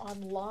more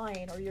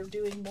online, or you're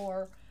doing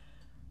more,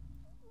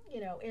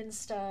 you know,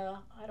 Insta,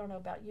 I don't know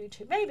about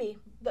YouTube, maybe,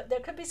 but there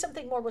could be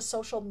something more with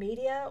social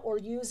media, or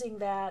using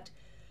that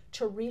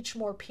to reach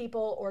more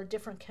people or a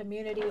different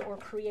community, or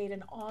create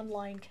an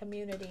online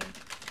community.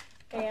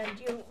 And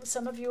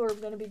some of you are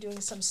going to be doing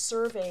some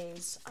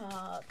surveys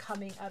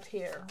coming up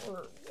here,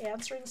 or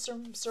answering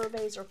some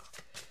surveys,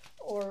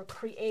 or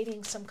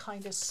creating some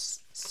kind of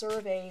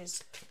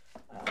surveys.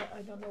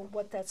 I don't know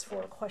what that's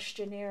for, a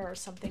questionnaire or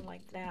something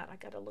like that. I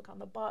got to look on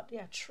the bot.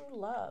 Yeah, true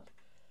love.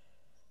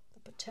 The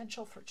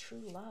potential for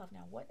true love.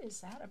 Now, what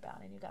is that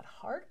about? And you got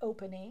heart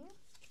opening,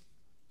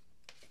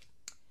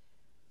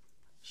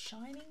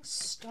 shining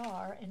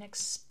star, and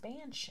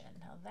expansion.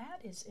 Now, that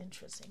is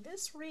interesting.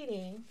 This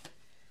reading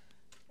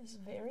is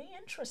very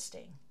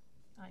interesting.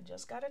 I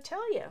just got to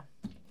tell you.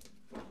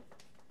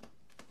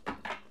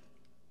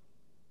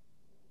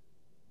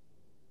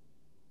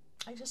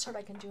 I just heard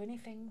I can do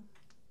anything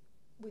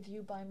with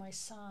you by my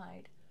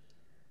side.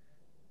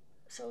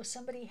 So is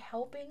somebody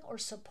helping or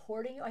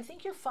supporting you? I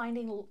think you're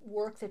finding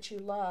work that you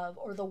love,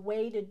 or the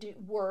way to do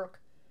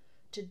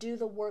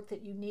the work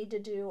that you need to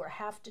do, or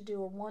have to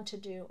do, or want to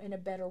do in a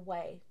better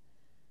way.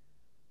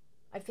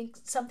 I think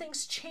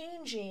something's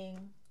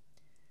changing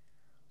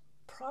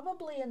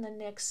probably in the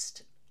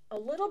next, a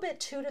little bit,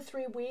 2 to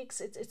 3 weeks.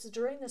 It's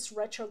during this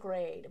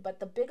retrograde, but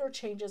the bigger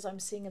changes I'm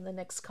seeing in the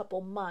next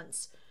couple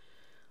months.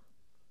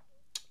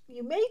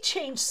 You may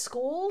change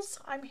schools,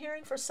 I'm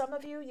hearing, for some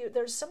of you.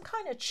 There's some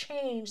kind of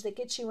change that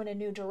gets you in a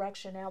new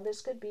direction. Now, this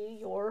could be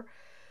your,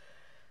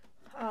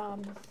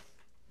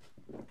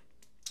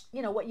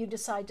 you know, what you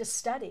decide to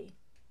study,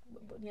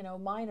 you know,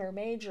 minor,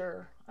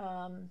 major.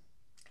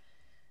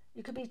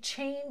 You could be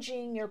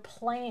changing your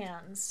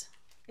plans,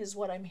 is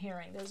what I'm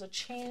hearing. There's a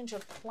change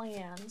of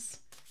plans.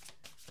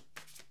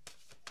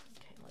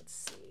 Okay, let's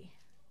see.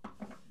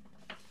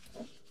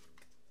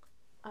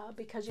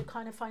 Because you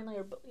kind of finally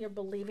you're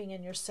believing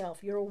in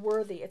yourself. You're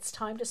worthy. It's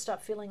time to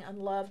stop feeling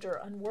unloved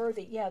or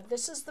unworthy. Yeah,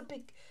 this is the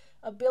big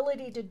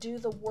ability to do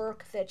the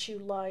work that you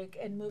like,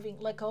 and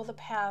let go of the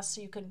past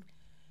so you can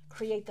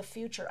create the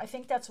future. I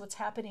think that's what's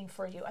happening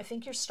for you. I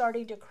think you're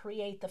starting to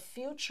create the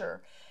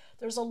future.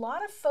 There's a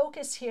lot of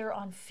focus here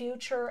on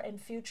future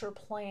and future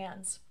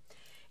plans.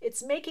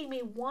 It's making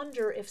me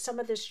wonder if some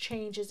of this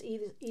change is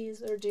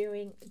either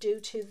due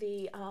to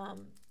the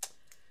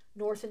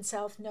North and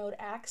South Node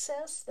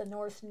axis, the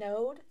North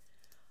Node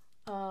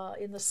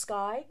in the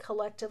sky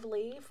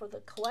collectively. For the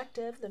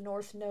collective, the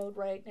North Node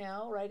right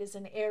now, right, is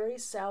in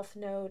Aries, South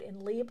Node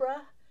in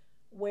Libra,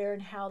 where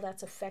and how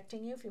that's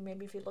affecting you, if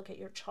you look at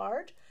your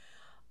chart.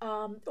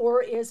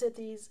 Or is it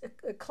these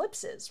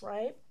eclipses,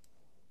 right?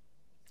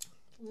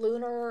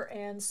 Lunar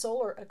and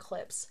solar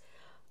eclipse.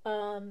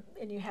 And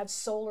you have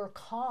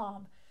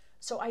SolarCalm.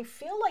 So I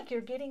feel like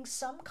you're getting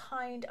some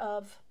kind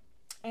of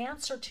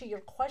answer to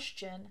your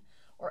question,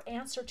 or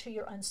answer to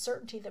your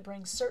uncertainty, that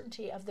brings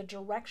certainty of the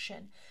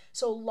direction.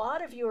 So a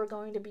lot of you are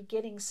going to be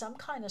getting some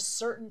kind of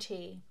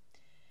certainty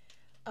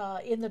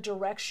in the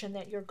direction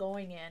that you're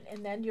going in.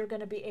 And then you're going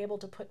to be able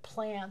to put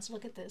plans.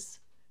 Look at this.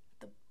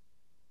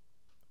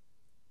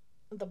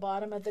 The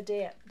bottom of the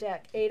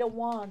deck. 8 of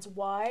Wands.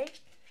 Why?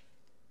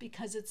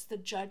 Because it's the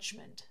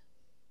judgment.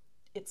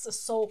 It's a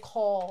soul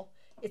call.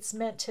 It's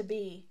meant to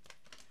be.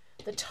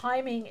 The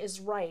timing is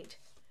right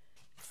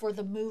for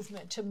the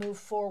movement to move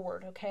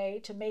forward, okay?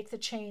 To make the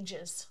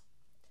changes.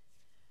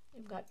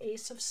 You've got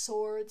Ace of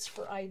Swords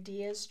for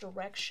ideas,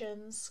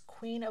 directions.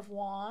 Queen of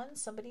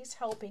Wands. Somebody's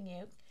helping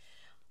you.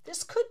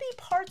 This could be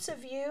parts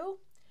of you.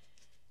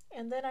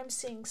 And then I'm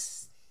seeing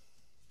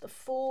the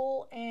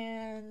Fool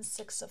and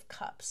 6 of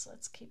Cups.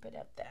 Let's keep it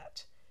at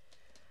that.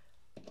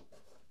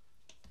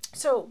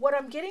 So what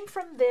I'm getting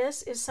from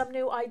this is some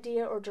new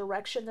idea or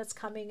direction that's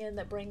coming in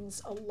that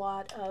brings a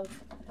lot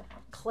of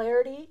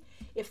clarity.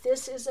 If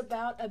this is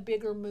about a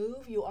bigger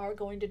move, you are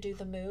going to do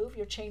the move.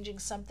 You're changing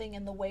something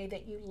in the way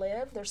that you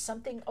live. There's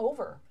something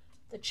over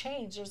the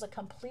change. There's a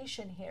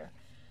completion here.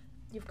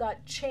 You've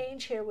got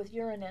change here with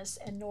Uranus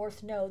and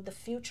North Node, the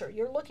future.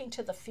 You're looking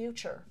to the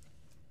future.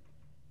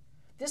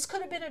 This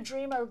could have been a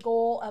dream or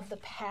goal of the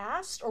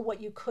past, or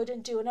what you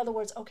couldn't do. In other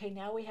words, okay,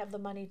 now we have the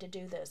money to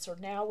do this, or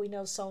now we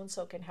know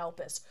so-and-so can help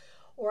us,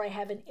 or I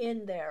have an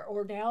in there,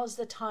 or now is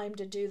the time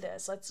to do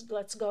this.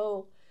 Let's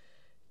go,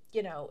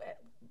 you know,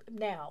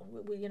 now.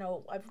 You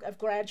know, I've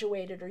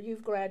graduated, or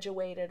you've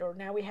graduated, or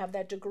now we have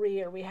that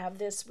degree, or we have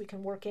this, we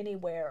can work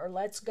anywhere, or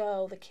let's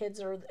go. The kids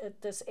are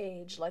at this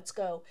age, let's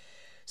go.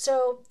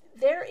 So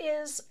there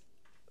is,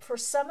 for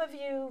some of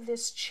you,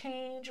 this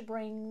change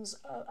brings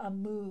a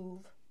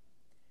move.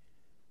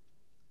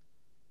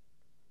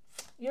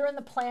 You're in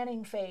the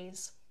planning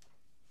phase.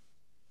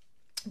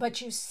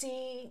 but you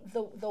see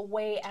the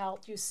way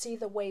out. You see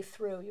the way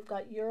through. You've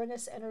got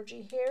Uranus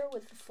energy here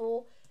with the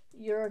full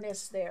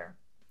Uranus there.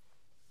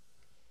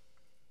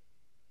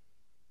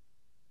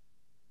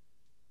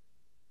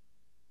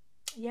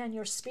 Yeah, and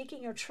you're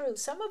speaking your truth.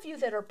 Some of you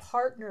that are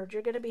partnered,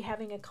 you're going to be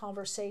having a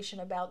conversation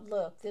about,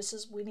 look,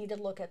 we need to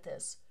look at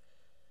this.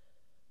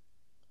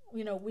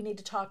 You know, we need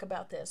to talk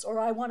about this. Or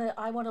I want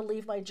to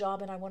leave my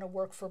job and I want to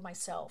work for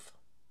myself.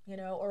 You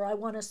know, or I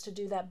want us to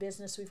do that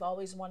business we've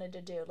always wanted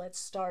to do. Let's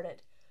start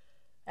it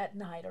at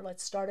night, or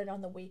let's start it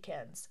on the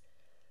weekends.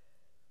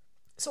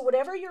 So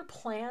whatever your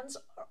plans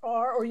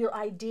are, or your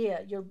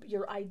idea, your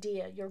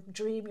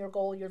dream, your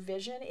goal, your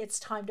vision, it's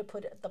time to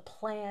put the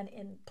plan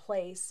in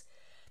place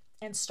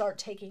and start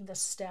taking the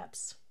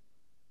steps.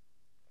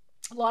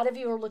 A lot of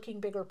you are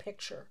looking bigger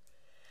picture.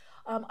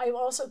 I'm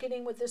also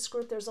getting with this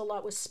group, there's a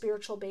lot with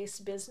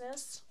spiritual-based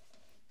business.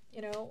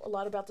 You know, a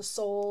lot about the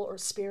soul or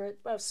spirit.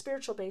 Well,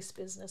 spiritual-based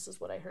business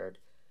is what I heard.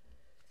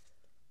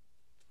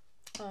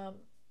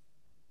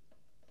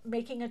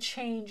 Making a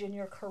change in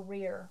your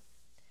career.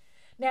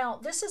 Now,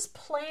 this is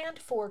planned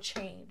for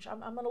change.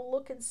 I'm going to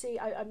look and see.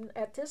 I'm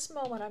at this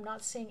moment, I'm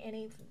not seeing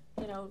any,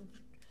 you know,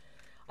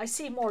 I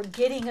see more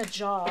getting a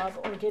job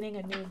or getting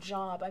a new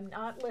job. I'm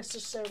not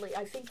necessarily,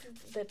 I think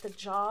that the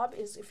job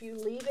is, if you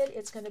leave it,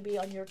 it's going to be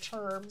on your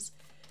terms,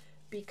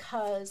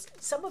 because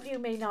some of you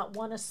may not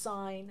want to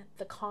sign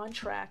the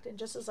contract. And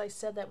just as I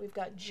said that, we've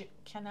got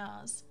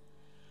Kenaz,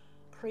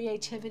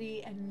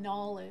 creativity and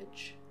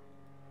knowledge.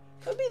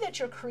 Could be that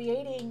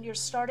you're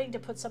starting to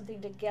put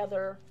something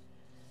together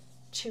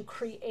to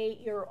create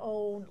your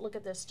own, look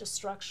at this,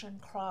 destruction,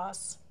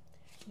 cross,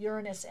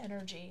 Uranus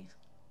energy.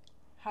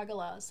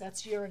 Hagalaz,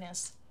 that's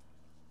Uranus.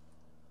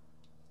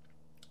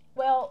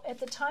 Well, at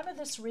the time of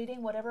this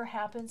reading, whatever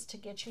happens to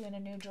get you in a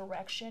new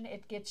direction,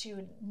 it gets you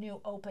a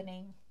new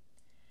opening.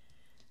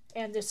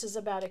 And this is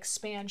about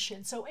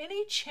expansion. So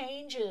any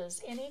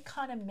changes, any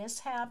kind of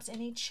mishaps,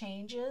 any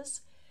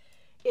changes,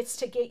 it's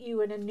to get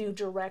you in a new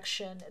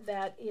direction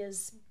that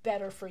is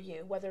better for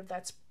you, whether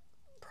that's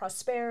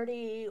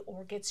prosperity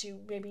or gets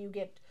you, maybe you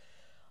get,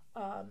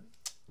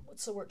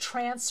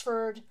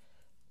 transferred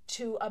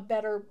to a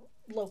better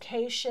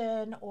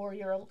location, or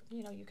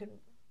you can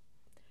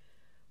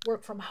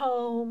work from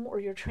home, or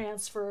you're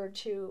transferred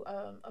to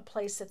a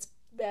place that's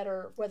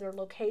better, whether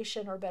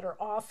location or better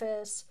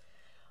office.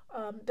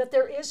 But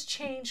there is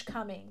change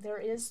coming. There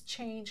is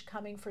change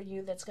coming for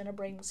you that's going to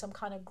bring some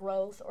kind of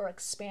growth or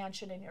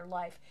expansion in your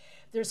life.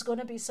 There's going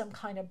to be some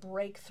kind of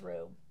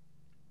breakthrough.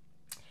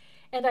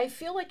 And I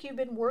feel like you've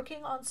been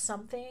working on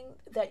something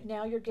that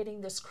now you're getting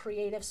this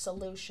creative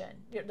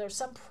solution. There's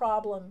some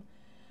problem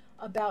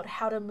about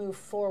how to move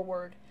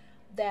forward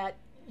that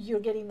you're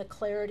getting the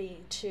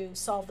clarity to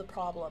solve the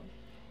problem,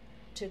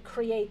 to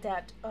create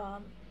that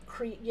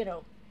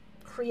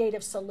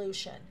creative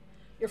solution.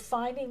 You're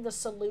finding the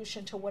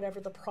solution to whatever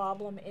the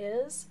problem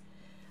is.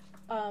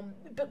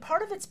 But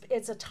part of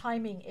it's a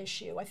timing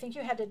issue. I think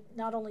you had to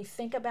not only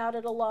think about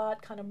it a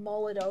lot, kind of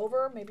mull it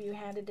over. Maybe you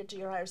handed it to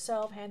your higher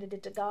self, handed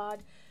it to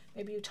God.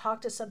 Maybe you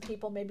talked to some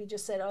people, maybe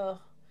just said, oh,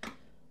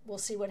 we'll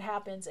see what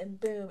happens. And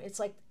boom, it's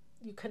like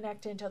you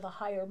connect into the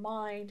higher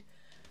mind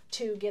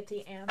to get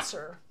the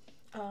answer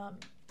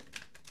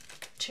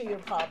to your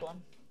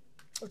problem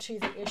or to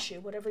the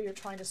issue, whatever you're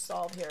trying to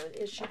solve here,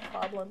 issue,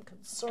 problem,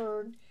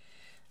 concern.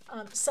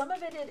 Some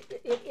of it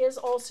is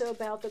also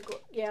about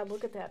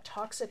look at that,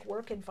 toxic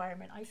work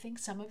environment. I think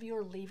some of you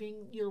are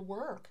leaving your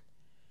work.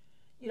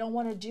 You don't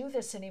want to do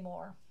this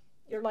anymore.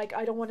 You're like,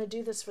 I don't want to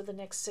do this for the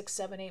next 6,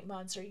 7, 8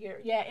 months or year.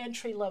 Yeah,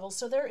 entry level.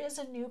 So there is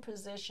a new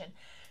position.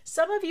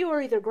 Some of you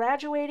are either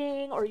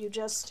graduating, or you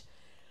just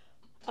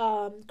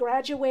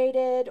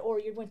graduated, or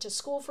you went to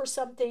school for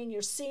something.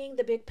 You're seeing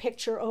the big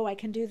picture. Oh, I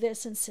can do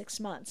this in 6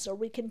 months, or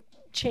we can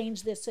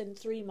change this in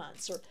 3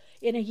 months, or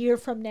in a year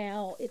from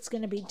now, it's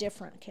going to be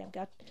different. Okay,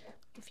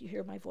 if you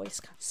hear my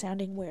voice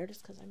sounding weird, it's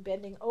because I'm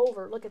bending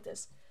over. Look at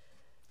this.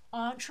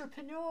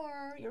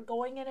 Entrepreneur, you're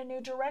going in a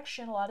new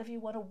direction. A lot of you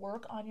want to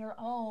work on your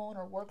own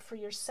or work for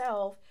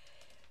yourself,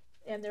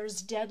 and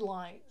there's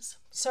deadlines.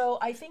 So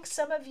I think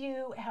some of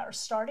you are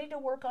starting to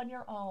work on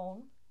your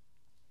own.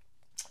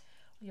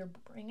 You're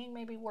bringing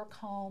maybe work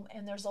home,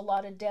 and there's a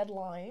lot of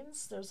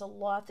deadlines. There's a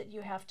lot that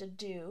you have to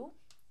do,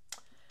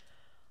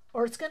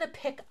 or it's going to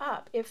pick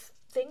up. If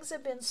things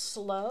have been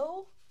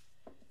slow,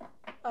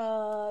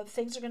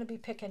 things are going to be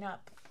picking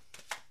up.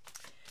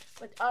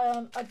 But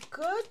a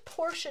good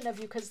portion of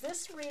you, because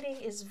this reading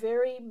is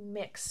very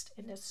mixed,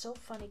 and it's so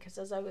funny because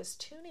as I was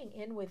tuning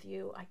in with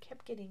you, I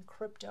kept getting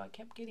crypto, I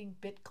kept getting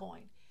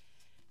Bitcoin,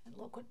 and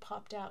look what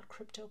popped out,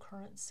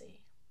 cryptocurrency.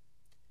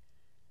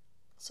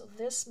 So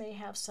this may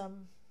have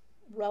some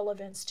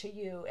relevance to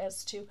you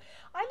as to,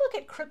 I look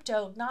at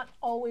crypto not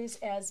always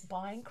as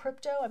buying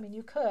crypto. I mean,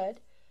 you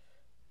could,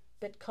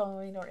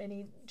 Bitcoin or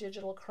any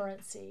digital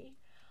currency,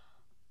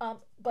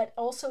 but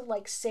also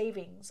like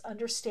savings,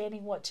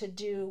 understanding what to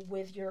do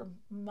with your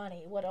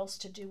money, what else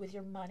to do with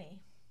your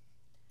money.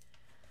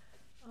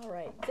 All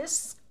right,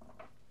 this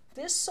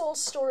This soul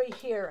story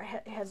here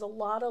has a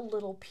lot of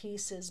little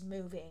pieces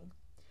moving,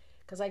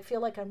 because I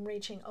feel like I'm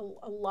reaching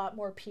a lot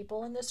more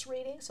people in this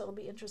reading, so it'll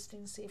be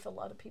interesting to see if a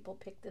lot of people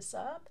pick this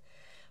up.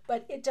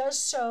 But it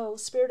does show,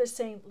 Spirit is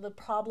saying the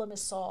problem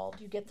is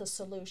solved. You get the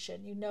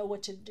solution. You know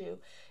what to do.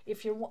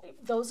 If you're,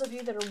 those of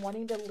you that are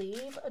wanting to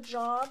leave a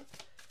job,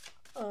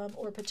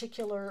 or a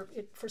particular,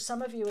 for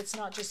some of you, it's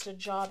not just a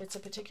job, it's a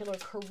particular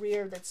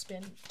career that's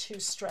been too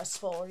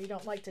stressful, or you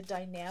don't like the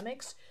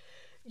dynamics,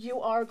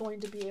 you are going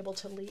to be able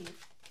to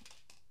leave.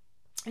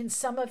 And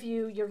some of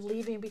you, you're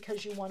leaving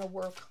because you want to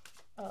work,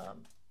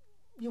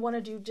 you want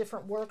to do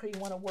different work, or you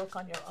want to work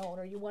on your own,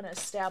 or you want to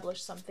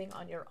establish something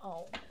on your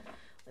own.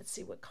 Let's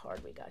see what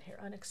card we got here.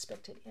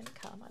 Unexpected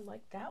income. I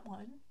like that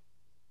one.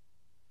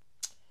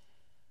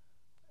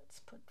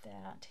 Let's put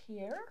that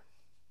here.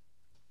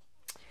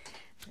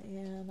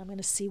 And I'm going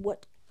to see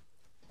what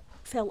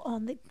fell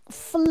on the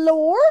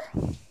floor.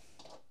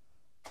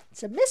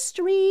 It's a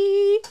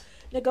mystery.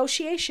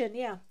 Negotiation.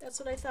 Yeah, that's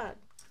what I thought.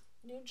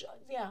 New job.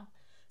 Yeah.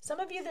 Some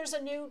of you, there's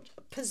a new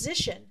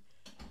position,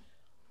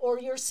 or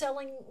you're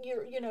selling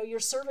your, your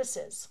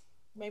services.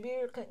 Maybe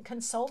you're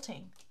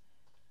consulting.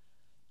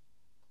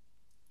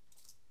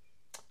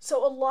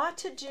 So a lot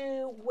to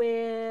do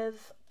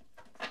with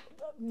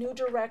new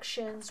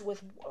directions,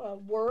 with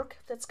work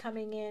that's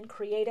coming in,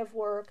 creative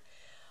work,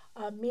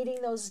 meeting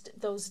those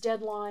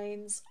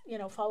deadlines,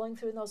 following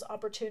through those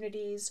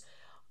opportunities,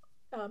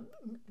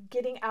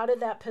 getting out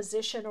of that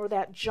position or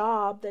that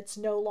job that's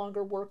no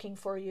longer working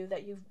for you,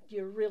 that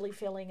you're really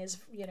feeling is,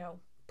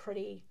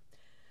 pretty.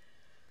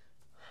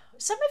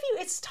 Some of you,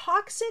 it's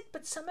toxic,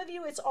 but some of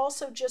you, it's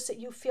also just that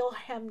you feel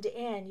hemmed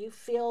in. You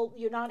feel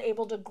you're not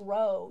able to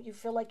grow. You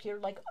feel like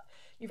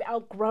you've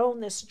outgrown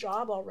this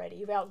job already.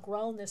 You've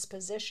outgrown this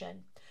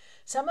position.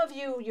 Some of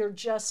you, you're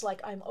just like,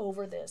 I'm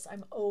over this.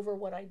 I'm over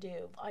what I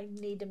do. I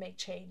need to make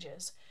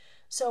changes.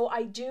 So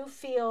I do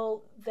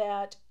feel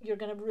that you're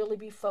going to really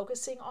be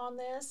focusing on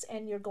this,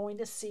 and you're going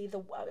to see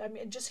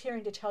just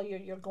hearing to tell you,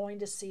 you're going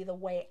to see the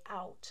way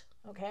out.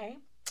 Okay?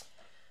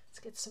 Let's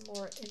get some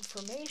more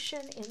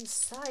information,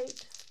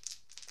 insight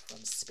from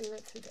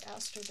Spirit through the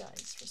Astro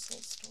Dice for soul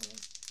story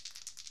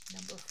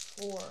number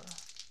 4.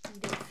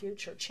 Immediate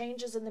future.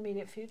 Changes in the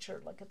immediate future.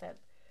 Look at that.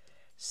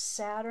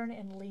 Saturn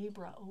and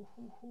Libra.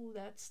 Oh,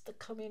 that's the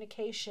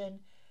communication.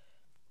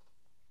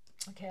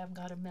 Okay, I've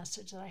got a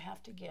message that I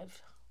have to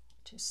give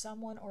to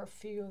someone or a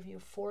few of you.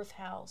 4th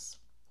house.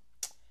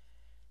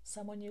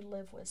 Someone you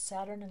live with.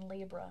 Saturn and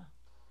Libra.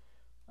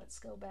 Let's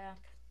go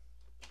back.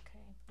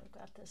 Okay, we've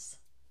got this.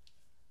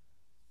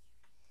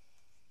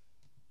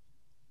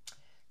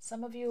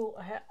 Some of you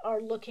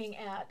are looking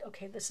at,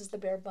 okay, this is the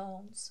bare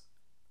bones.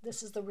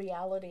 This is the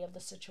reality of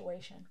the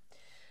situation.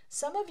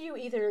 Some of you,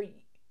 either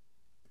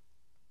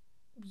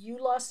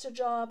you lost a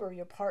job, or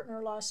your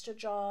partner lost a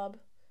job,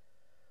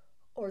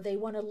 or they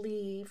want to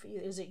leave.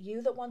 Is it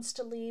you that wants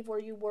to leave where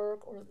you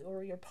work,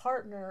 or your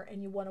partner,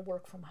 and you want to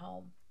work from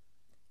home?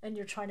 And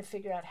you're trying to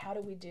figure out, how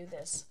do we do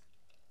this?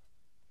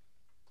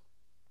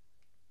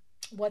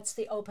 What's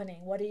the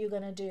opening? What are you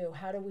going to do?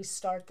 How do we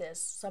start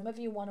this? Some of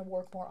you want to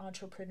work more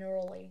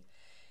entrepreneurially.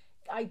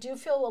 I do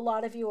feel a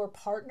lot of you are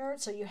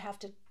partnered, so you have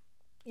to,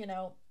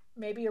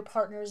 maybe your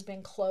partner has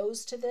been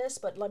closed to this,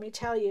 but let me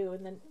tell you,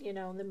 in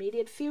the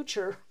immediate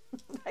future,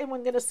 I'm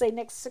going to say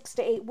next 6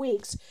 to 8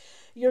 weeks,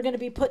 you're going to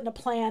be putting a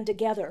plan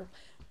together.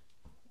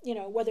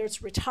 Whether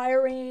it's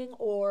retiring,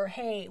 or,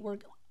 hey,